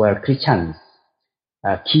leaders were Christians.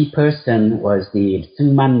 A key person was the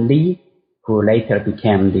Syngman Rhee, who later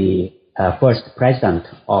became the first president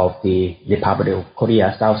of the Republic of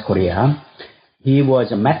Korea, South Korea. He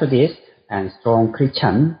was a Methodist and strong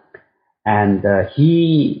Christian, and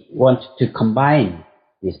he wanted to combine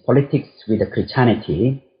his politics with the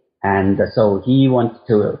Christianity, and so he wanted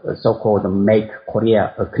to so-called make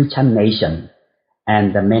Korea a Christian nation.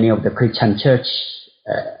 And many of the Christian church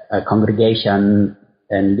congregation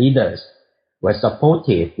and leaders were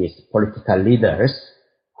supportive these political leaders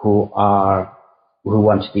who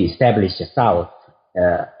want to establish the South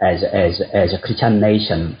as a Christian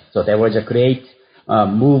nation. So there was a great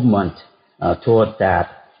movement toward that,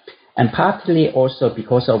 and partly also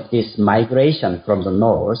because of this migration from the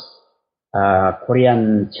north,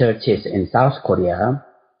 Korean churches in South Korea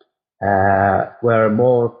were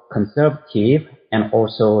more conservative, and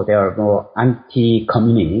also they are more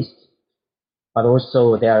anti-communist, but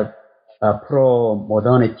also they are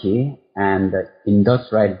pro-modernity and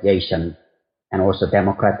industrialization, and also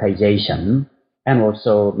democratization, and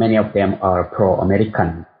also many of them are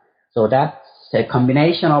pro-American. So that's a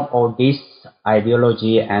combination of all these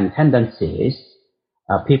ideology and tendencies.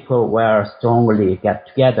 People were strongly get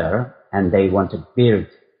together, and they want to build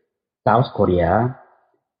South Korea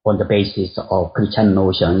on the basis of Christian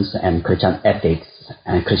notions and Christian ethics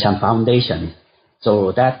and Christian foundation.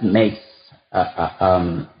 So that makes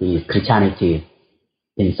the Christianity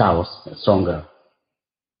in South stronger.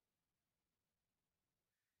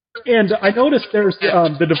 And I noticed there's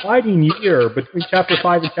the dividing year between Chapter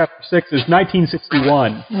 5 and Chapter 6 is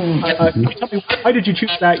 1961. Can you tell me, why did you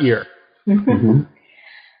choose that year? Mm-hmm.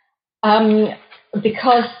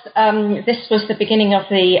 Because this was the beginning of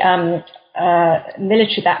the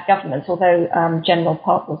military-backed government. Although General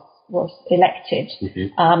Park was elected,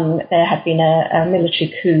 there had been a military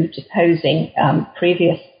coup deposing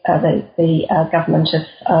the government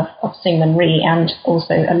of Syngman Rhee, and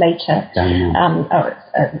also a later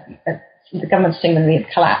the government of Syngman Rhee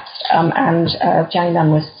had collapsed, and Jang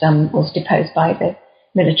Nan was deposed by the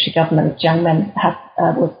military government. Jang Men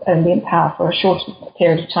was only in power for a short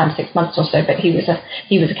period of time, 6 months or so, but he was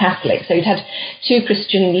a Catholic. So you'd had two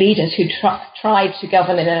Christian leaders who tried to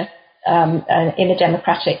govern in a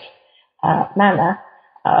democratic manner,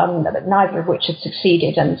 but neither of which had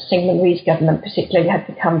succeeded, and Syngman Rhee's government particularly had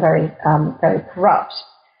become very corrupt.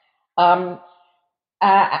 But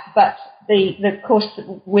of course,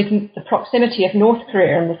 with the proximity of North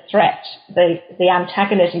Korea and the threat, the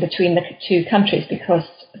antagonism between the two countries, because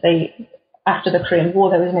after the Korean War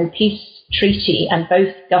there was no peace treaty, and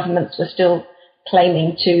both governments were still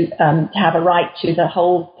claiming to have a right to the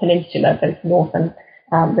whole peninsula, both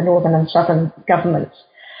the northern and southern governments.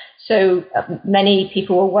 So many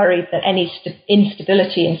people were worried that any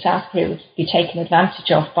instability in South Korea would be taken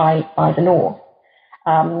advantage of by the North.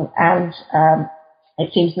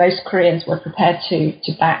 It seems most Koreans were prepared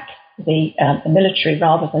to back the military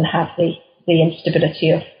rather than have the the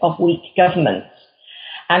instability of weak governments.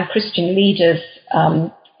 And Christian leaders,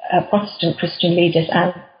 Protestant Christian leaders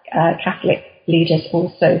and Catholic leaders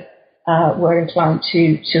also were inclined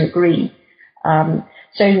to agree.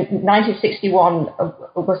 So 1961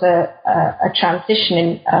 was a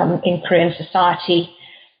transition in Korean society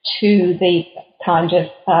to the kind of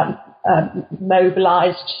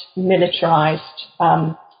mobilized, militarized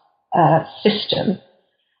system,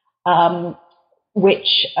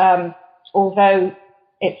 which, although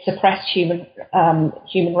it suppressed human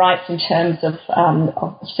rights in terms of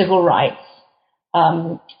civil rights,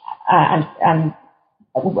 and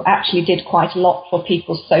actually did quite a lot for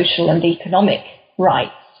people's social and economic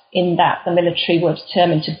rights, in that the military were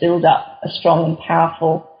determined to build up a strong and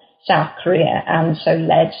powerful South Korea, and so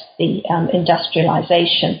led the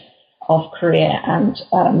industrialization of Korea, and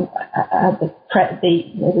the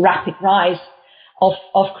rapid rise of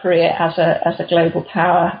Korea as a global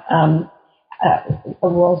power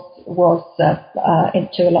was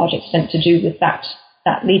to a large extent to do with that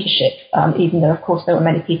leadership, even though, of course, there were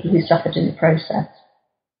many people who suffered in the process.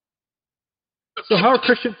 So how are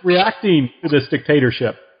Christians reacting to this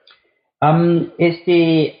dictatorship? It's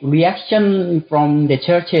the reaction from the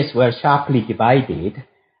churches were sharply divided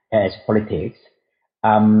as politics.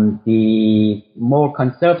 The more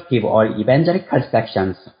conservative or evangelical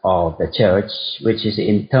sections of the church, which is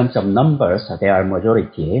in terms of numbers, they are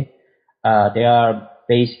majority. They are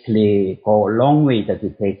basically go along with the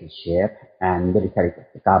dictatorship and military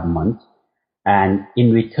government, and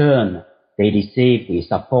in return they receive the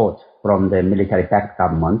support from the military-backed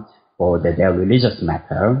government for their religious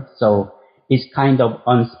matter. So it's kind of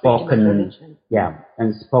unspoken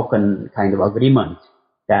kind of agreement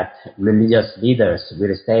that religious leaders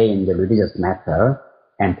will stay in the religious matter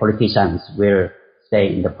and politicians will stay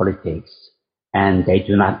in the politics, and they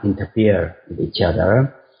do not interfere with each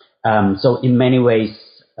other. So in many ways,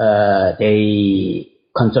 they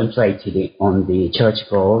concentrated on the church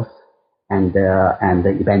growth and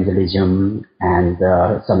the evangelism and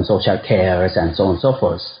some social cares and so on and so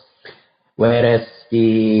forth. Whereas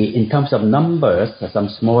in terms of numbers, some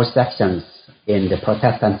small sections in the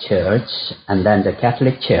Protestant church and then the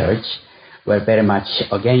Catholic church were very much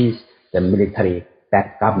against the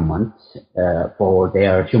military-backed government for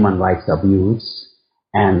their human rights abuse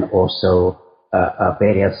and also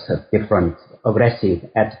various different aggressive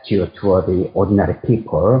attitude toward the ordinary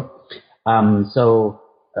people. So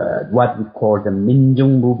what we call the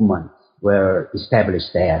Minjung movement were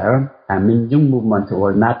established there. Minjung movement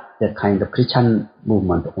were not the kind of Christian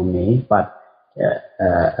movement only, but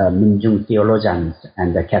Minjung theologians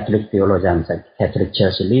and the Catholic theologians and Catholic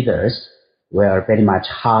church leaders were very much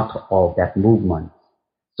heart of that movement.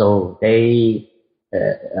 So they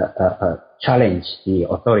challenged the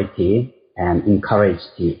authority and encouraged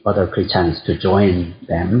the other Christians to join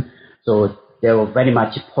them. So they were very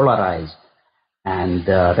much polarized, and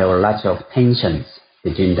there were lots of tensions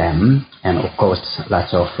between them, and of course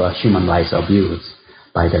lots of human rights abuse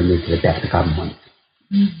by the military-backed government.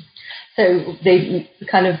 So the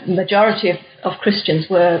kind of majority of Christians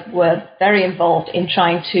were very involved in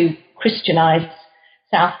trying to Christianize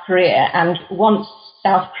South Korea, and once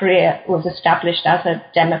South Korea was established as a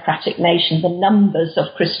democratic nation, the numbers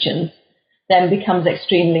of Christians then becomes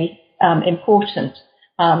extremely important.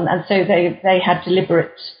 And so they had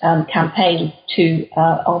deliberate campaigns to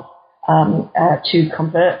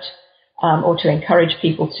convert or to encourage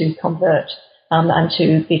people to convert and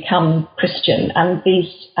to become Christian. And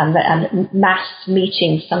and mass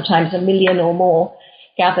meetings, sometimes 1 million or more,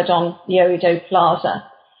 gathered on Yeouido Plaza.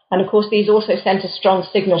 And of course, these also sent a strong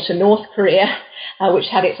signal to North Korea, which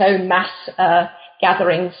had its own mass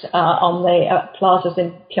gatherings on the plazas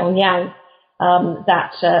in Pyongyang.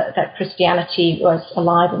 That Christianity was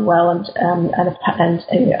alive and well and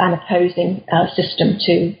an opposing system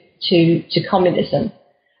to communism.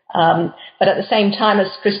 But at the same time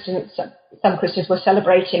as some Christians were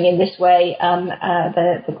celebrating in this way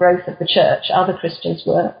the growth of the church, other Christians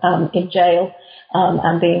were in jail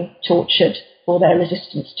and being tortured for their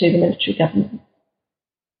resistance to the military government.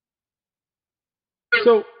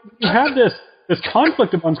 So you have this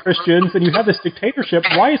conflict among Christians, and you have this dictatorship.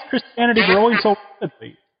 Why is Christianity growing so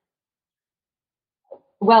rapidly?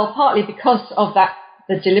 Well, partly because of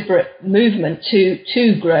the deliberate movement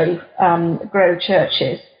to grow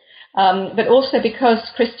churches, but also because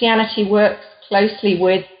Christianity works closely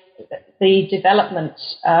with the development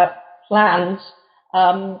plans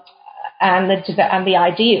and the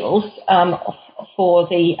ideals for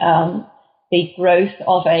the growth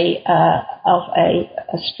of a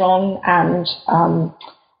strong and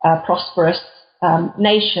prosperous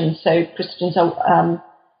nation. So Christians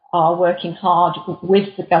are working hard with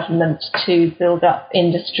the government to build up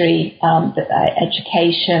industry,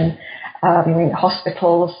 education,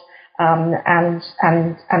 hospitals, and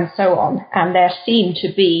so on. And they seem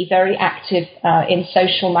to be very active in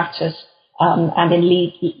social matters and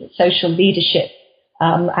in social leadership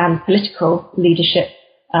and political leadership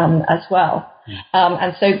as well.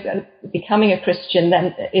 And so becoming a Christian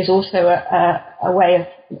then is also a way of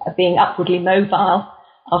being upwardly mobile,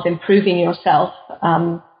 of improving yourself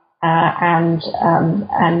and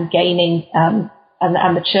gaining, and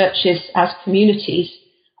the churches as communities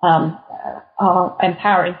are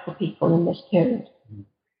empowering for people in this period.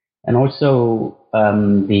 And also,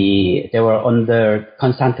 they were under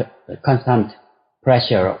constant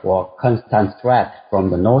pressure or constant threat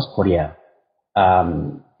from the North Korea,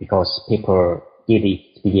 because people did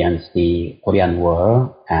experience the Korean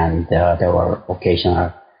War, and there were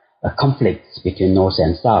occasional conflicts between North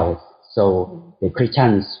and South. So the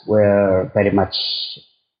Christians were very much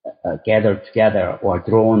gathered together or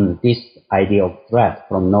drawn this idea of threat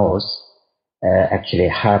from North, actually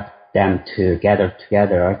helped them to gather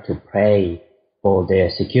together to pray for the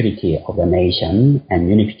security of the nation and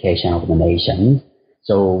unification of the nation.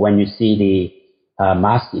 So when you see the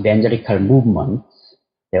mass evangelical movements,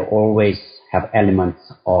 they always have elements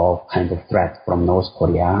of kind of threat from North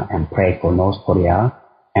Korea, and pray for North Korea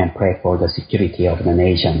and pray for the security of the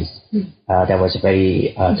nations. That was a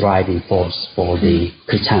very driving force for the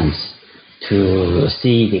Christians to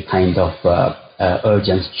see the kind of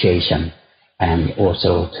urgent situation, and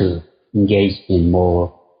also to engage in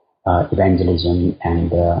more evangelism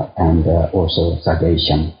and also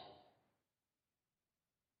salvation.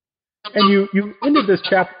 And you ended this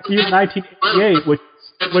chapter in 1988, which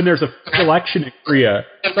when there's a election in Korea.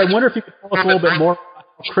 So I wonder if you could tell us a little bit more about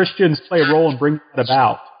how Christians play a role in bringing that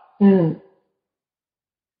about.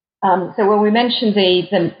 So when we mentioned the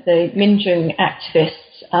Minjung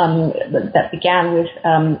activists that began with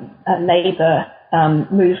labor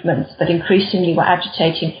movements, but increasingly were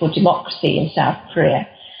agitating for democracy in South Korea.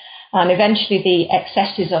 And eventually the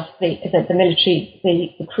excesses of the military,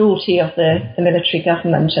 the cruelty of the military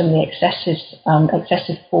government and the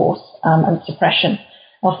excessive force and suppression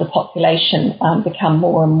of the population become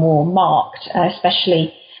more and more marked,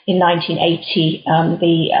 especially in 1980.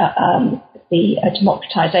 The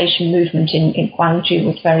democratization movement in Gwangju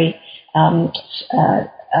was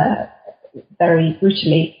very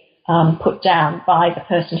brutally put down by the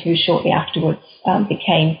person who shortly afterwards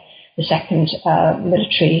became the second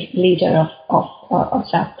military leader of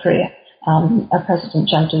South Korea, President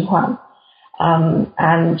Chun Doo-hwan.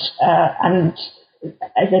 And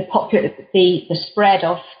the spread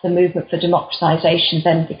of the movement for democratization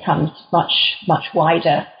then becomes much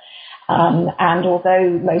wider. And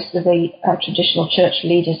although most of the traditional church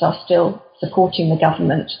leaders are still supporting the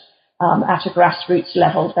government, at a grassroots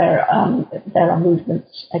level, there are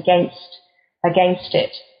movements against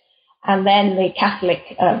it. And then the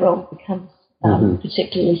Catholic role becomes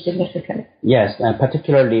particularly significant. Yes,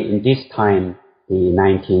 particularly in this time, the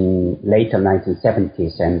later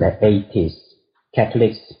 1970s and the 80s,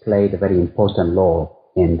 Catholics played a very important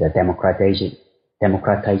role in the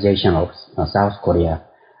democratization of South Korea.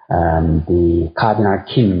 The Cardinal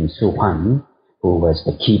Kim Soo-hwan, who was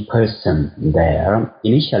the key person there,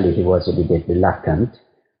 initially he was a little bit reluctant,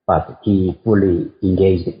 but he fully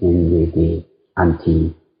engaged with the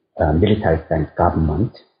anti-military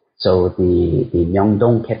government. So the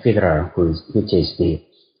Myeongdong Cathedral, which is the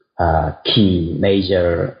key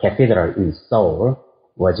major cathedral in Seoul,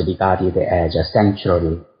 was regarded as a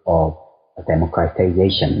sanctuary of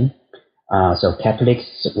democratization. So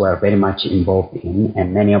Catholics were very much involved in,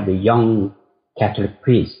 and many of the young Catholic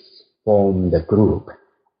priests formed the group,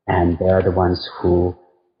 and they are the ones who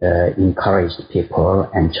encouraged people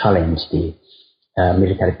and challenged the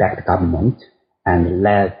military-backed government and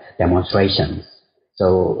led demonstrations.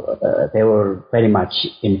 So they were very much,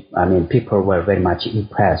 people were very much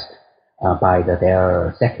impressed by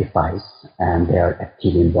their sacrifice and their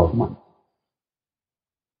active involvement.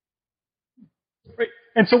 Right.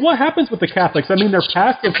 And so what happens with the Catholics? I mean, they're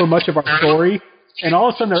passive for much of our story, and all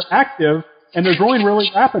of a sudden they're active, and they're growing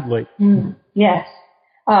really rapidly. Yes.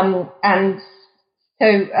 And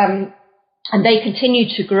they continue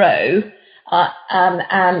to grow,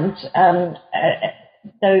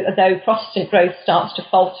 though Protestant growth starts to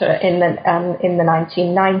falter in the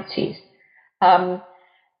 1990s.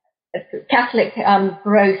 Catholic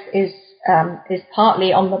growth is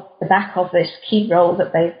partly on the back of this key role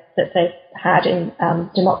that they've had in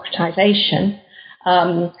democratization.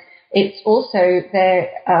 It's also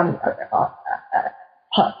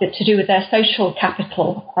to do with their social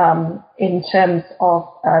capital in terms of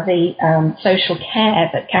the social care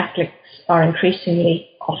that Catholics are increasingly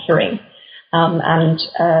offering, and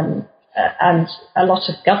a lot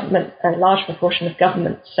of government, a large proportion of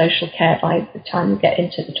government social care by the time we get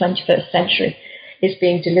into the 21st century is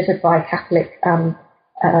being delivered by Catholic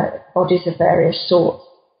bodies of various sorts.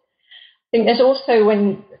 I think there's also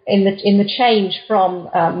in the change from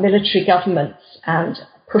military governments and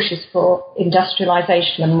pushes for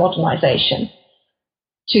industrialization and modernization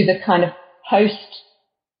to the kind of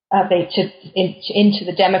into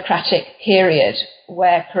the democratic period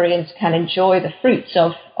where Koreans can enjoy the fruits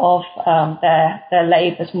of their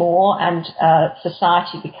labours more, and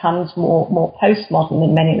society becomes more postmodern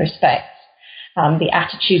in many respects. The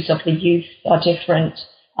attitudes of the youth are different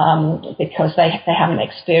because they haven't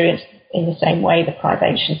experienced in the same way the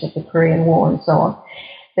privations of the Korean War and so on.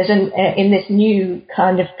 There's in this new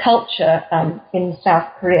kind of culture in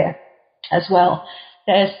South Korea as well.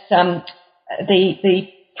 There's the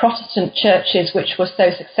Protestant churches, which were so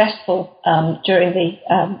successful during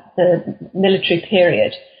the military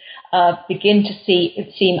period, begin to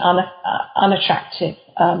seem unattractive,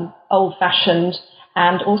 old-fashioned,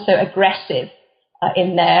 and also aggressive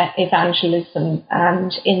in their evangelism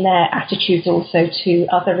and in their attitudes also to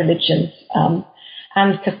other religions.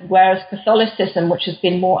 And whereas Catholicism, which has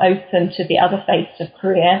been more open to the other faiths of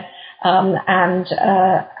Korea, and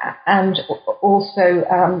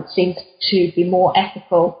also seems to be more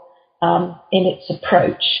ethical in its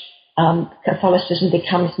approach, Catholicism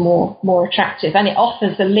becomes more attractive, and it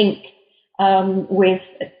offers a link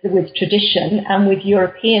with tradition and with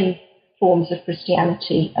European forms of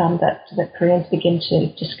Christianity that Koreans begin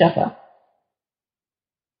to discover.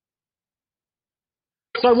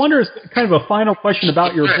 So I wonder, as kind of a final question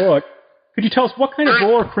about your book, could you tell us what kind of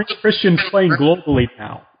role are Christians playing globally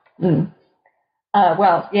now?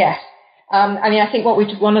 Well, yes. I think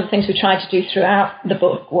one of the things we tried to do throughout the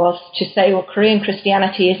book was to say, well, Korean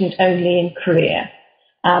Christianity isn't only in Korea,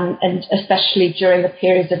 and especially during the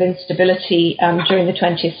periods of instability during the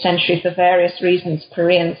 20th century, for various reasons,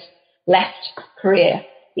 Koreans left Korea.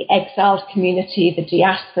 The exiled community, the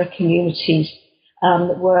diaspora communities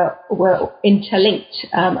were interlinked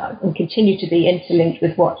and continue to be interlinked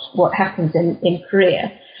with what happens in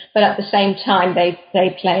Korea. But at the same time, they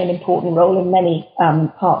play an important role in many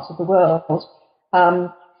parts of the world.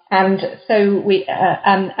 And so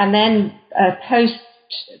and then post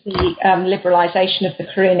the liberalization of the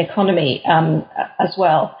Korean economy as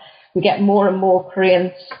well, we get more and more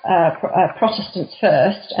Koreans, Protestants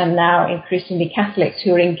first, and now increasingly Catholics,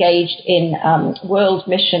 who are engaged in world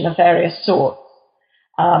mission of various sorts.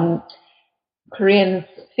 Koreans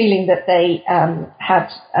feeling that they had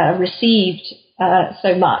received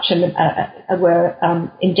so much and were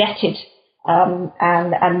indebted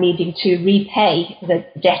and needing to repay the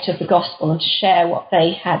debt of the gospel and to share what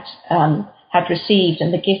they had received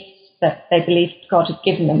and the gifts that they believed God had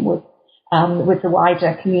given them with the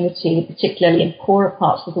wider community, particularly in poorer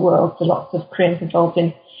parts of the world. So lots of Koreans involved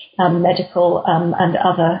in medical and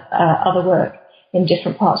other work in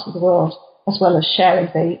different parts of the world, as well as sharing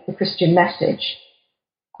the Christian message.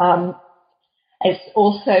 It's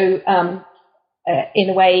also in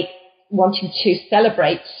a way wanting to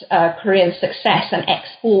celebrate Korean success and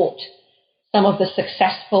export some of the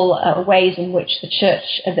successful ways in which the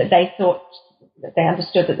church, that they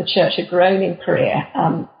understood that the church had grown in Korea.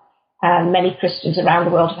 And many Christians around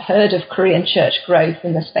the world have heard of Korean church growth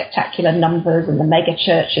and the spectacular numbers and the mega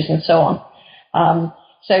churches and so on.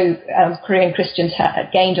 So Korean Christians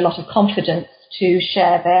gained a lot of confidence to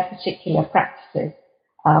share their particular practices,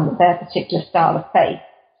 their particular style of faith.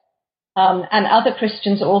 And other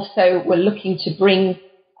Christians also were looking to bring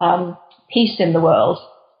peace in the world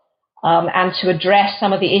and to address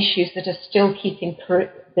some of the issues that are still keeping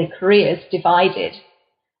the Koreas divided,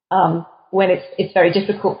 when it's very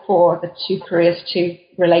difficult for the two Koreas to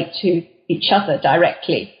relate to each other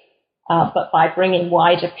directly. But by bringing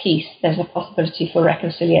wider peace, there's a possibility for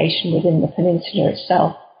reconciliation within the peninsula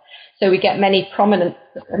itself. So we get many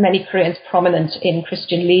Koreans prominent in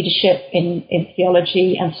Christian leadership, in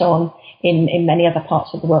theology, and so on, in many other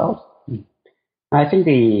parts of the world. I think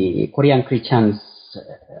the Korean Christians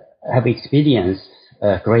have experienced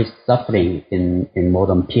great suffering in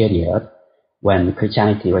modern period when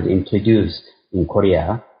Christianity was introduced in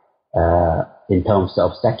Korea. In terms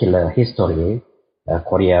of secular history,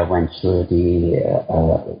 Korea went through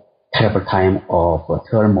the terrible time of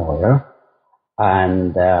turmoil,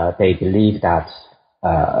 and they believe that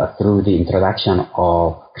through the introduction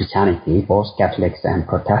of Christianity, both Catholics and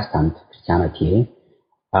Protestant Christianity,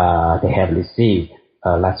 they have received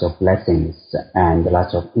lots of lessons and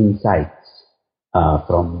lots of insights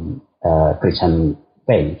from Christian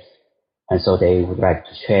faith. And so they would like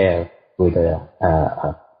to share with the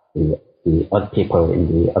other people in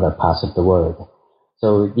the other parts of the world.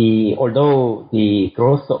 So although the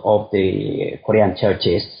growth of the Korean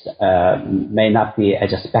churches may not be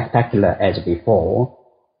as spectacular as before,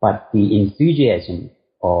 but the enthusiasm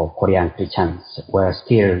of Korean Christians will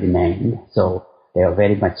still remain. So they are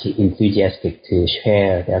very much enthusiastic to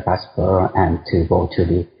share their gospel and to go to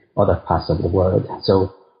the other parts of the world.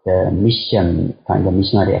 So the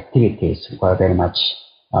missionary activities were very much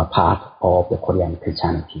a part of the Korean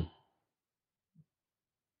Christianity.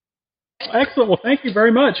 Excellent. Well, thank you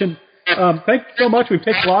very much. And thank you so much. We've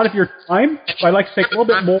taken a lot of your time. So I'd like to take a little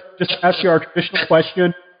bit more just to ask you our traditional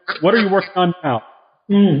question. What are you working on now?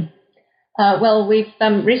 Well, we've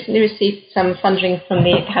recently received some funding from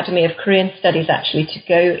the Academy of Korean Studies, actually, to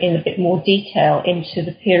go in a bit more detail into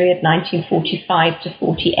the period 1945 to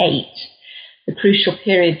 48, the crucial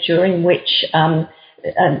period during which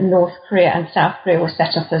North Korea and South Korea were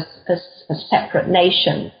set up as separate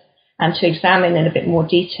nations, and to examine in a bit more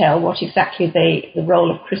detail what exactly the role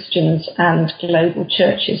of Christians and global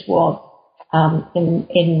churches was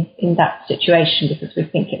in that situation, because we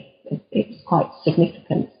think it's quite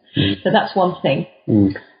significant. So that's one thing.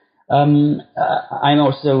 I'm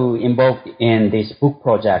also involved in this book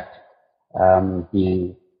project,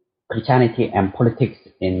 the Christianity and Politics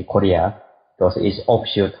in Korea, because it's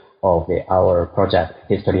offshoot of our project,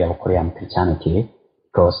 History of Korean Christianity,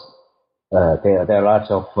 because there are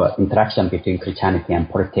lots of interaction between Christianity and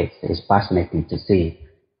politics. It's fascinating to see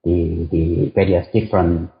the various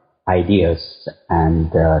different ideas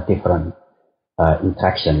and different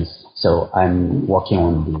interactions. So I'm working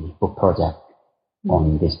on the book project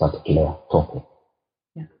on this particular topic.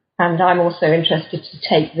 Yeah. And I'm also interested to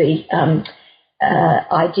take the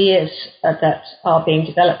ideas that are being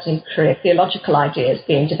developed in Korea, theological ideas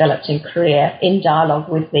being developed in Korea, in dialogue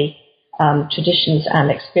with the traditions and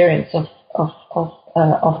experience of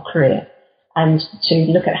Korea, and to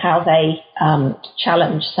look at how they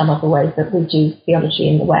challenge some of the ways that we do theology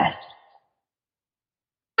in the West.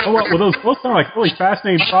 Oh, well, those both sound like a really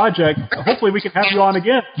fascinating project. Hopefully we can have you on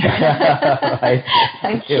again. Right.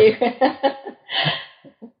 Thank you.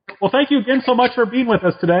 Well, thank you again so much for being with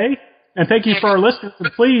us today. And thank you for our listeners.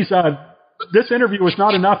 And please, this interview was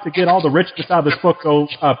not enough to get all the richness out of this book, so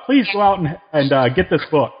please go out and get this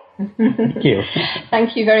book. Thank you.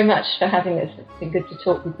 Thank you very much for having us. It's been good to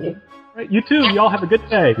talk with you. You too. You all have a good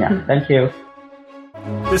day. Yeah, thank you.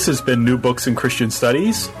 This has been New Books in Christian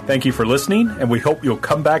Studies. Thank you for listening, and we hope you'll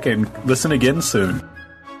come back and listen again soon.